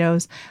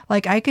potatoes.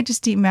 Like I could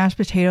just eat mashed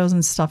potatoes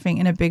and stuffing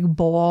in a big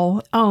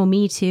bowl. Oh,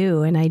 me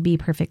too. And I'd be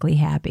perfectly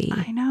happy.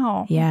 I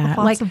know. Yeah. With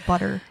lots of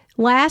butter.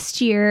 Last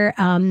year,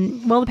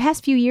 the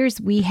past few years,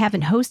 we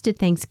haven't hosted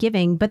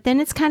Thanksgiving, but then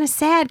it's kind of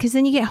sad because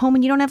then you get home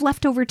and you don't have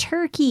leftover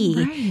turkey.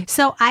 Right.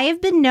 So I have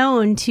been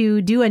known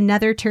to do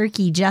another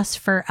turkey just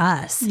for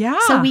us. Yeah.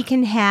 So we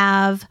can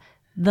have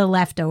the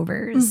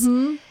leftovers.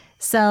 Mm-hmm.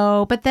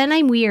 So, but then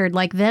I'm weird.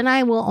 Like then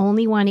I will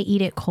only want to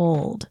eat it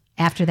cold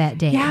after that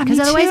day. Yeah, because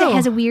otherwise it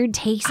has a weird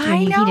taste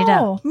when you heat it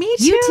up. Me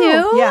too. You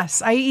too?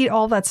 Yes, I eat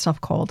all that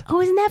stuff cold.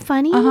 Oh, isn't that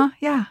funny?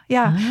 Yeah.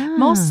 Ah.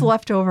 Most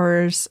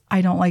leftovers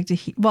I don't like to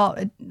heat. Well,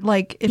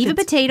 like if even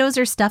potatoes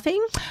or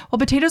stuffing. Well,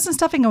 potatoes and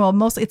stuffing. Well,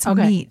 mostly it's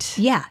meat.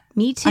 Yeah,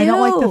 me too. I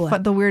don't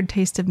like the weird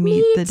taste of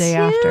meat the day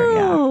after.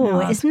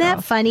 Yeah, isn't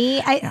that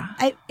funny?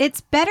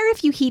 It's better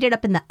if you heat it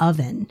up in the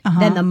oven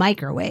than the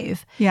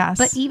microwave. Yes,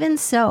 but even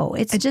so,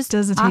 it just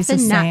doesn't often taste the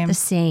same. Not the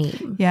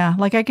same. Yeah,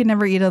 like I could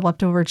never eat a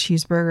leftover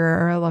cheeseburger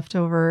or a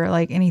leftover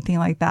like anything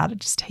like that. It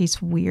just tastes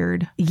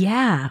weird.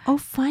 Yeah. Oh,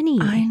 funny.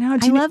 I know.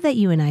 I love that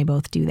you and I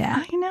both do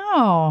that. I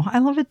know. I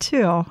love it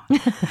too.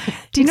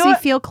 Do you know? We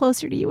feel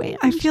closer to you, Angie.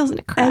 I feel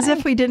as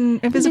if we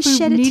didn't. As if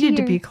we needed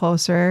to be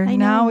closer.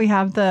 Now we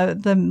have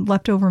the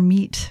leftover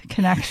meat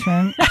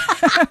connection.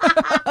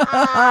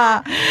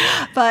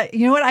 But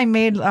you know what? I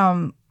made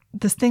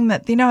this thing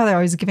that, how they're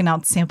always giving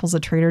out samples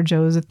of Trader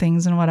Joe's of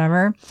things and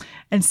whatever.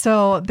 And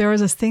so there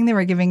was this thing they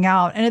were giving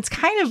out, and it's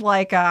kind of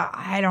like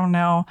I don't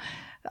know,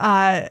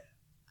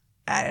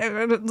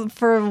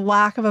 for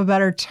lack of a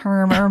better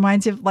term, it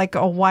reminds you of like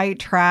a white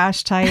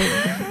trash type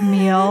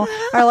meal,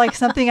 or like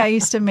something I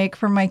used to make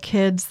for my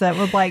kids that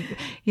would like,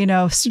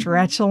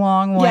 stretch a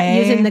long way. Yeah,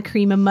 using the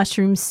cream of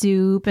mushroom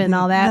soup and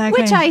all that,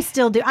 which I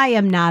still do. I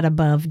am not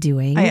above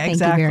doing. Thank you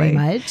very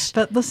much.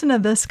 But listen to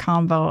this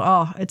combo.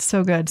 Oh, it's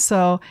so good.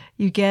 So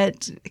you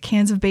get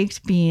cans of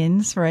baked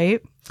beans,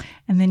 right?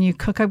 And then you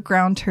cook up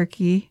ground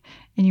turkey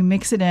and you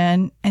mix it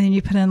in, and then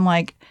you put in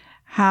like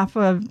half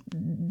a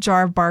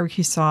jar of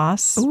barbecue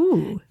sauce.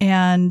 Ooh.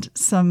 And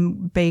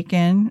some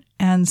bacon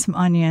and some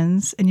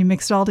onions, and you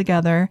mix it all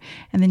together,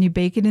 and then you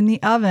bake it in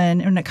the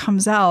oven, and when it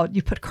comes out,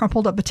 you put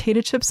crumpled up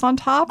potato chips on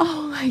top.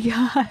 Oh my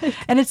God.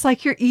 And it's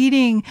like you're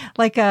eating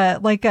like a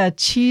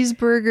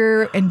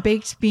cheeseburger and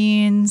baked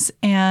beans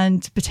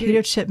and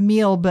potato chip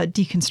meal, but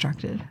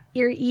deconstructed.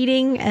 You're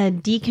eating a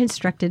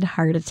deconstructed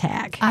heart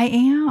attack. I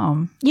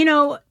am.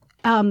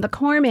 the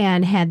core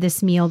man had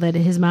this meal that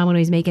his mom would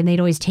always make, and they'd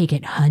always take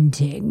it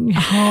hunting.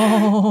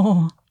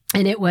 Oh.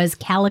 And it was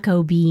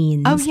calico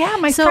beans. Oh, yeah.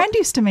 My friend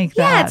used to make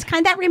that. Yeah,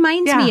 it's that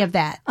reminds me of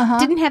that.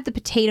 Didn't have the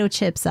potato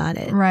chips on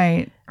it.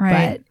 Right.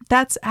 But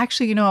that's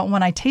actually, you know,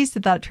 when I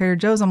tasted that at Trader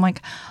Joe's, I'm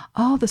like,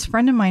 oh, this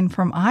friend of mine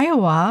from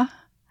Iowa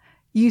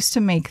used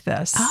to make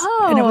this.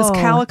 Oh. And it was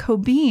calico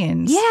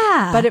beans.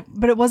 Yeah.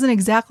 But it wasn't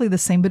exactly the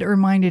same, but it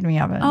reminded me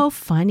of it. Oh,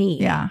 funny.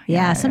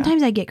 Yeah.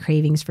 Sometimes I get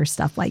cravings for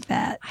stuff like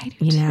that. I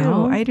do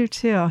too. I do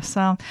too.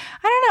 So I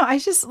don't know. I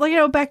just, you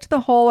know, back to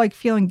the whole like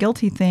feeling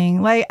guilty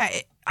thing. Like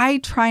I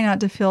try not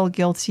to feel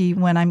guilty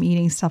when I'm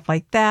eating stuff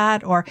like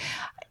that, or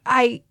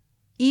I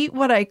eat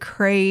what I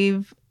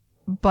crave,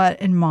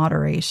 but in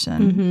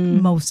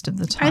moderation most of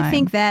the time. I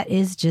think that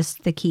is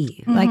just the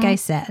key. Like I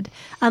said,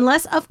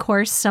 unless, of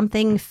course,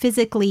 something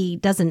physically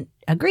doesn't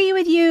agree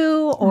with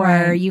you,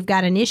 or you've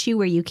got an issue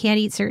where you can't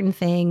eat certain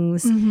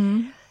things.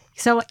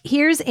 So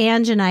here's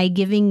Ange and I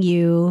giving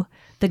you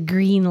the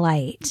green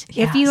light.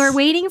 Yes. If you are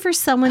waiting for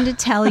someone to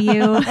tell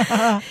you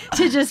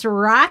to just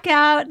rock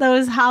out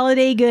those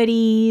holiday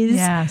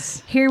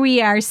goodies, here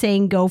we are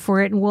saying go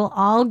for it, and we'll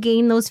all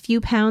gain those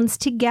few pounds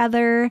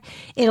together.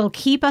 It'll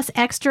keep us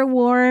extra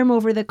warm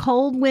over the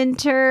cold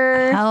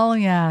winter. Hell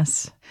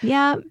yes.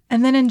 Yeah.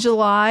 And then in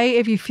July,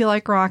 if you feel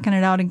like rocking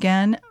it out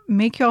again,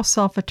 make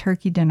yourself a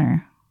turkey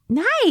dinner.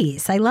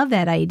 Nice. I love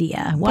that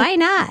idea. Why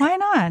not? Why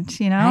not?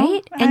 You know?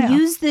 Right? And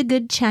use the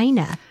good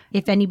china.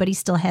 If anybody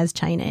still has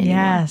china anymore.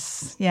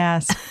 Yes.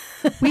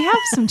 We have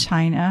some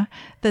china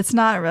that's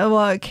not,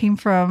 well, it came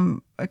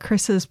from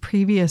Chris's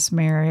previous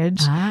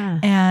marriage.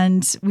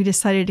 And we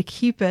decided to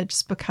keep it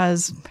just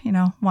because, you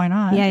know, why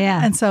not?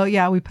 Yeah. And so,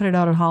 we put it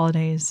out at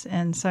holidays.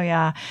 And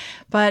so,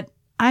 but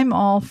I'm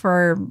all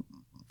for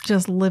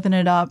just living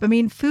it up. I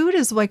mean, food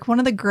is like one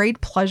of the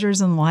great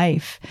pleasures in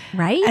life.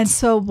 Right. And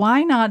so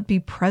why not be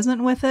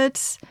present with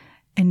it,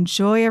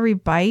 enjoy every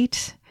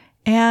bite,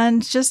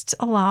 and just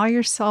allow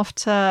yourself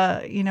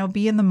to, you know,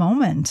 be in the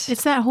moment.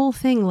 It's that whole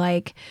thing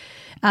like,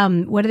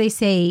 what do they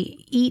say?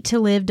 Eat to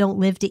live, don't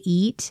live to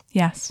eat.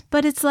 Yes.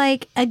 But it's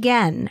like,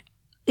 again,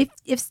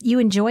 if you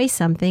enjoy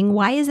something,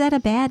 why is that a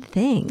bad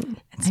thing?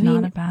 It's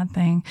not a bad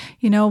thing.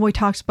 You know, we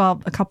talked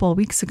about a couple of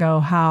weeks ago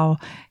how,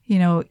 you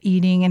know,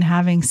 eating and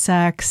having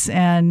sex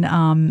and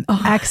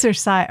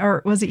exercise,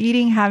 or was it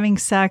eating, having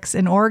sex,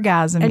 and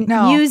orgasm? And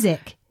no.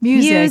 Music.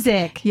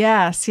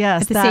 Yes.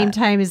 At the same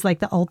time is like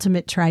the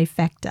ultimate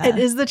trifecta. It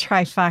is the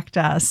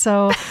trifecta.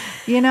 So,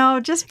 you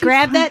know, just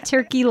grab that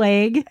turkey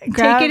leg,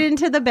 take it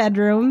into the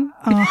bedroom.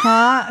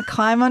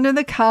 Climb under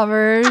the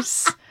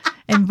covers.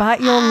 Invite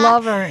your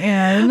lover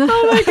in.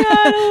 Oh my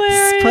God,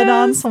 hilarious. Put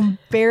on some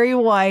Barry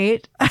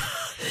White.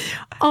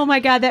 Oh my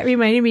God, that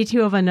reminded me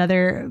too of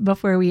another,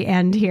 before we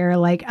end here,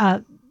 like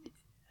a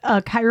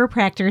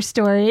chiropractor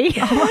story.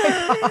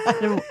 Oh my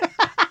God.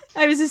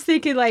 I was just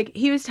thinking, like,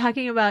 he was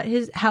talking about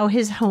how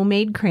his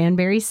homemade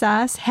cranberry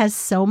sauce has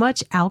so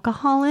much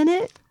alcohol in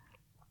it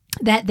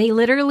that they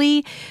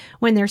literally,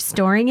 when they're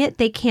storing it,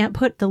 they can't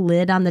put the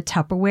lid on the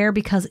Tupperware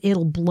because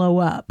it'll blow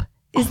up.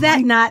 Is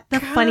that not the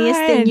funniest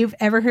thing you've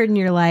ever heard in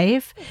your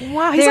life?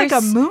 Wow, he's like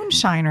a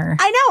moonshiner.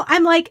 I know.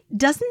 I'm like,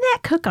 doesn't that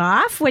cook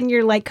off when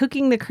you're like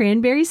cooking the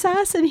cranberry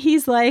sauce? And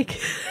he's like,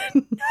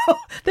 no,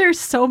 there's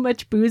so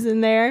much booze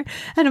in there.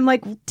 And I'm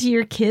like, do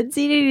your kids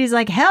eat it? He's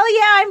like, hell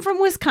yeah, I'm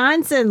from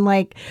Wisconsin.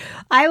 Like,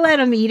 I let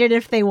them eat it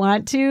if they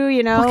want to,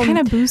 you know. What kind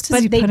of booze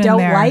does he put in there? But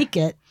they don't like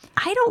it.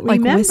 I don't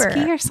remember.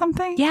 Whiskey or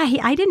something? Yeah,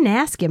 I didn't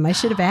ask him. I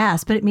should have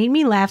asked, but it made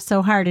me laugh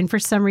so hard. And for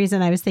some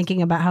reason, I was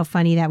thinking about how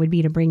funny that would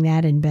be to bring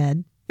that in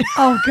bed.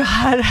 Oh,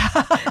 God.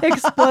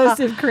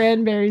 Explosive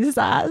cranberry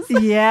sauce.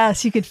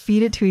 Yes, you could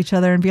feed it to each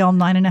other and be all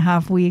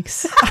 9.5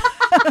 weeks.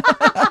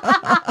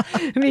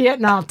 Be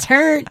getting all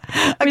turnt.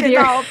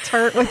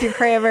 With your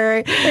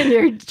cranberry. And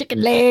your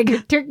chicken leg, your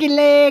turkey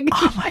leg.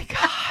 Oh, my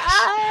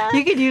gosh.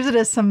 You could use it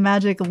as some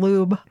magic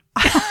lube.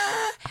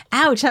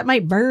 Ouch, that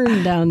might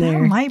burn down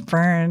there. That might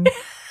burn.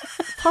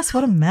 Plus,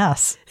 what a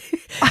mess.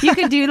 You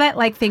could do that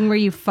like thing where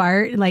you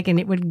fart, like, and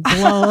it would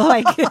glow,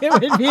 like it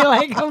would be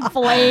like a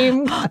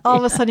flame. All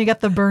of a sudden, you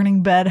got the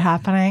burning bed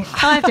happening.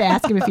 I'll have to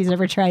ask him if he's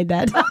ever tried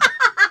that.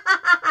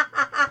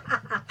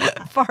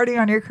 Farting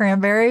on your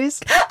cranberries.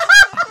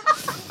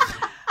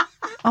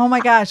 Oh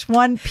my gosh.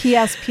 One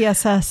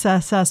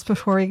PSSS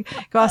before we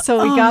go.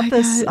 So we got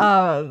this,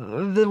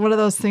 one of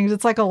those things.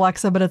 It's like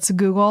Alexa, but it's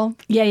Google.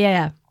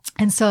 Yeah.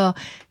 And so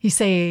you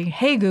say,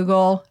 hey,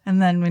 Google,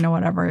 and then, you know,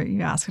 whatever,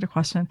 you ask it a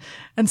question.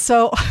 And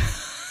so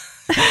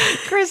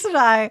Chris and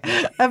I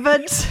have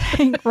been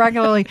saying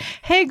regularly,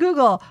 hey,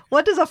 Google,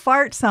 what does a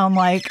fart sound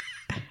like?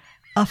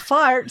 A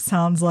fart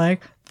sounds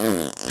like...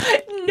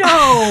 No.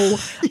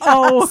 Yes.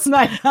 Oh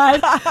my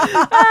God.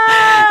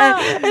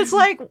 And it's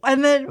like,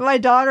 and then my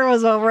daughter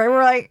was over and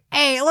we're like,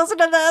 hey, listen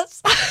to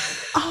this.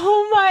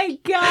 Oh my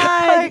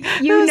God.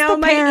 Like, you know,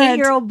 my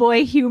 8-year-old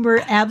boy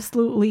Humor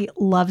absolutely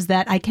loves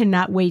that. I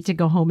cannot wait to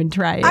go home and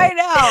try it. I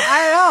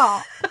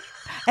know.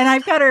 And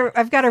I've got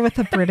her with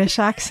a British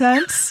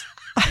accent.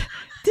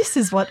 This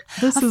is what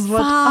a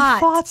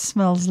fart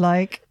smells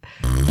like.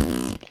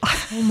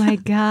 Oh my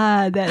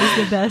God, that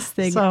is the best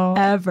thing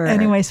ever.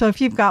 Anyway, so if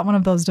you've got one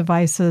of those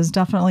devices,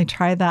 definitely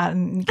try that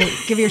and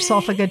give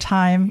yourself a good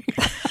time.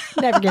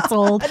 Never gets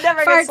old.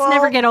 Farts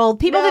never get old.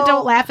 People that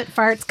don't laugh at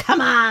farts,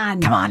 come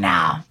on. Come on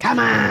now. Come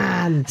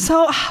on.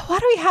 So what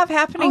do we have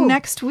happening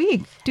next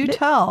week? Do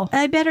tell.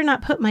 I better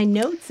not put my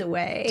notes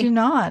away. Do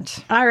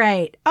not. All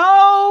right.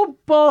 Oh,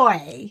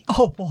 boy.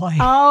 Oh, boy.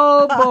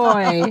 Oh,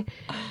 boy.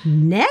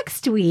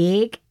 Next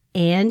week,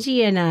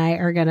 Angie and I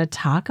are going to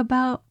talk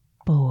about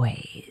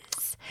boys.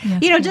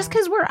 Yes, just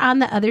because we're on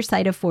the other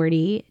side of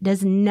 40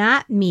 does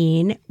not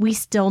mean we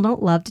still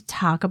don't love to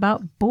talk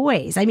about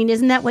boys. I mean,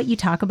 isn't that what you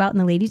talk about in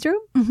the ladies' room?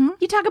 Mm-hmm.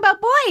 You talk about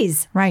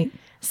boys. Right.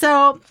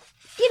 So,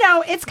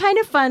 it's kind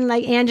of fun.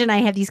 Like, Angie and I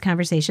have these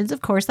conversations,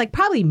 of course, like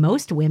probably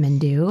most women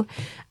do.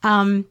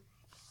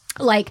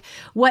 Like,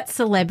 what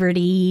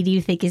celebrity do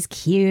you think is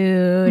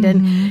cute?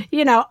 And,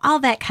 all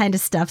that kind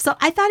of stuff. So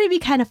I thought it'd be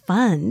kind of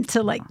fun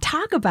to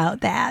talk about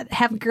that,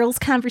 have girls'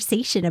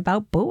 conversation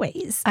about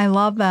boys. I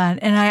love that.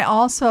 And I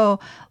also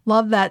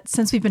love that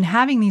since we've been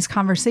having these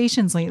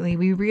conversations lately,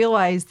 we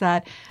realize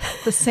that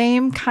the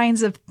same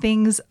kinds of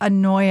things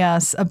annoy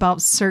us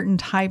about certain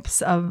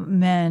types of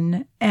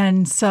men.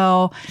 And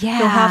so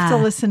you'll have to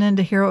listen in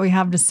to hear what we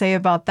have to say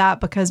about that,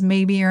 because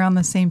maybe you're on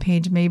the same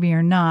page, maybe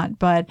you're not.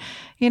 But,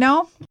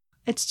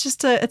 it's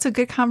just it's a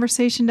good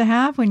conversation to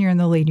have when you're in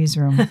the ladies'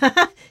 room.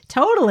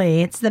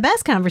 Totally. It's the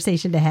best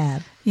conversation to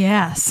have.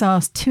 Yeah. So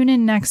tune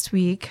in next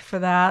week for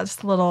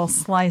that little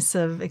slice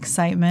of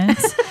excitement.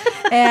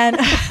 and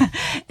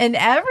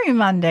every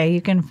Monday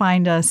you can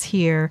find us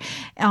here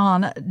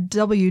on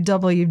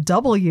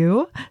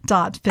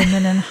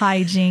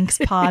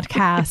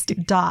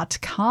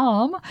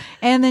www.femininehijinkspodcast.com.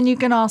 And then you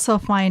can also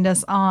find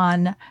us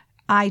on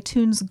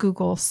iTunes,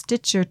 Google,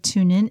 Stitcher,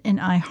 TuneIn, and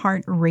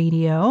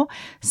iHeartRadio.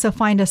 So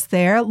find us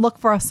there. Look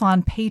for us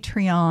on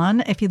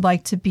Patreon if you'd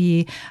like to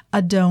be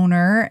a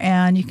donor,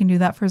 and you can do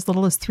that for as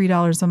little as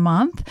 $3 a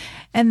month.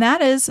 And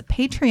that is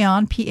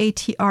Patreon,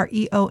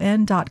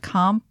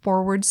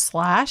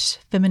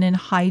 patreon.com/Feminine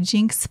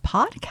Hijinks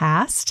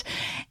Podcast.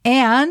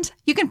 And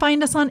you can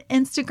find us on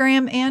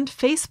Instagram and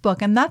Facebook,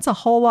 and that's a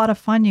whole lot of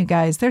fun, you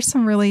guys. There's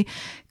some really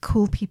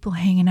cool people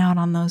hanging out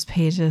on those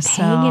pages.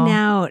 Hanging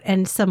out,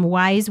 and some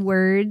wise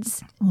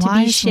words to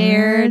be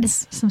shared.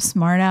 Some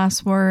smart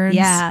ass words.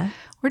 Yeah.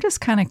 We're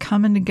just kind of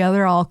coming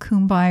together all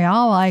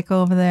kumbaya like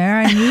over there,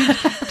 and you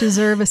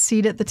deserve a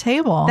seat at the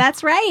table.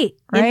 That's right.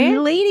 In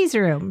the ladies'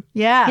 room.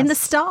 Yeah. In the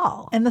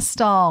stall. In the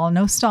stall.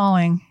 No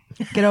stalling.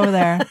 Get over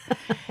there.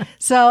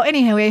 So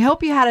anyway, I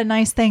hope you had a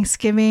nice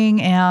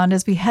Thanksgiving. And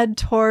as we head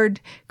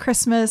toward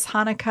Christmas,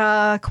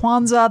 Hanukkah,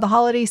 Kwanzaa, the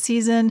holiday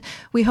season,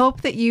 we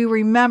hope that you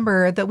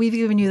remember that we've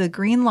given you the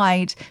green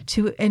light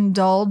to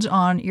indulge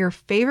on your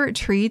favorite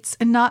treats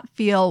and not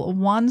feel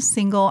one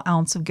single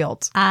ounce of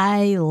guilt.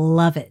 I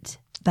love it.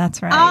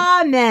 That's right.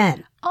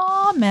 Amen.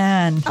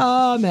 Amen.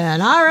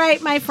 Amen. All right,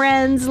 my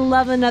friends.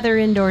 Love another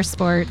indoor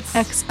sports.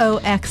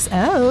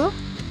 XOXO.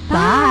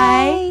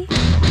 Bye.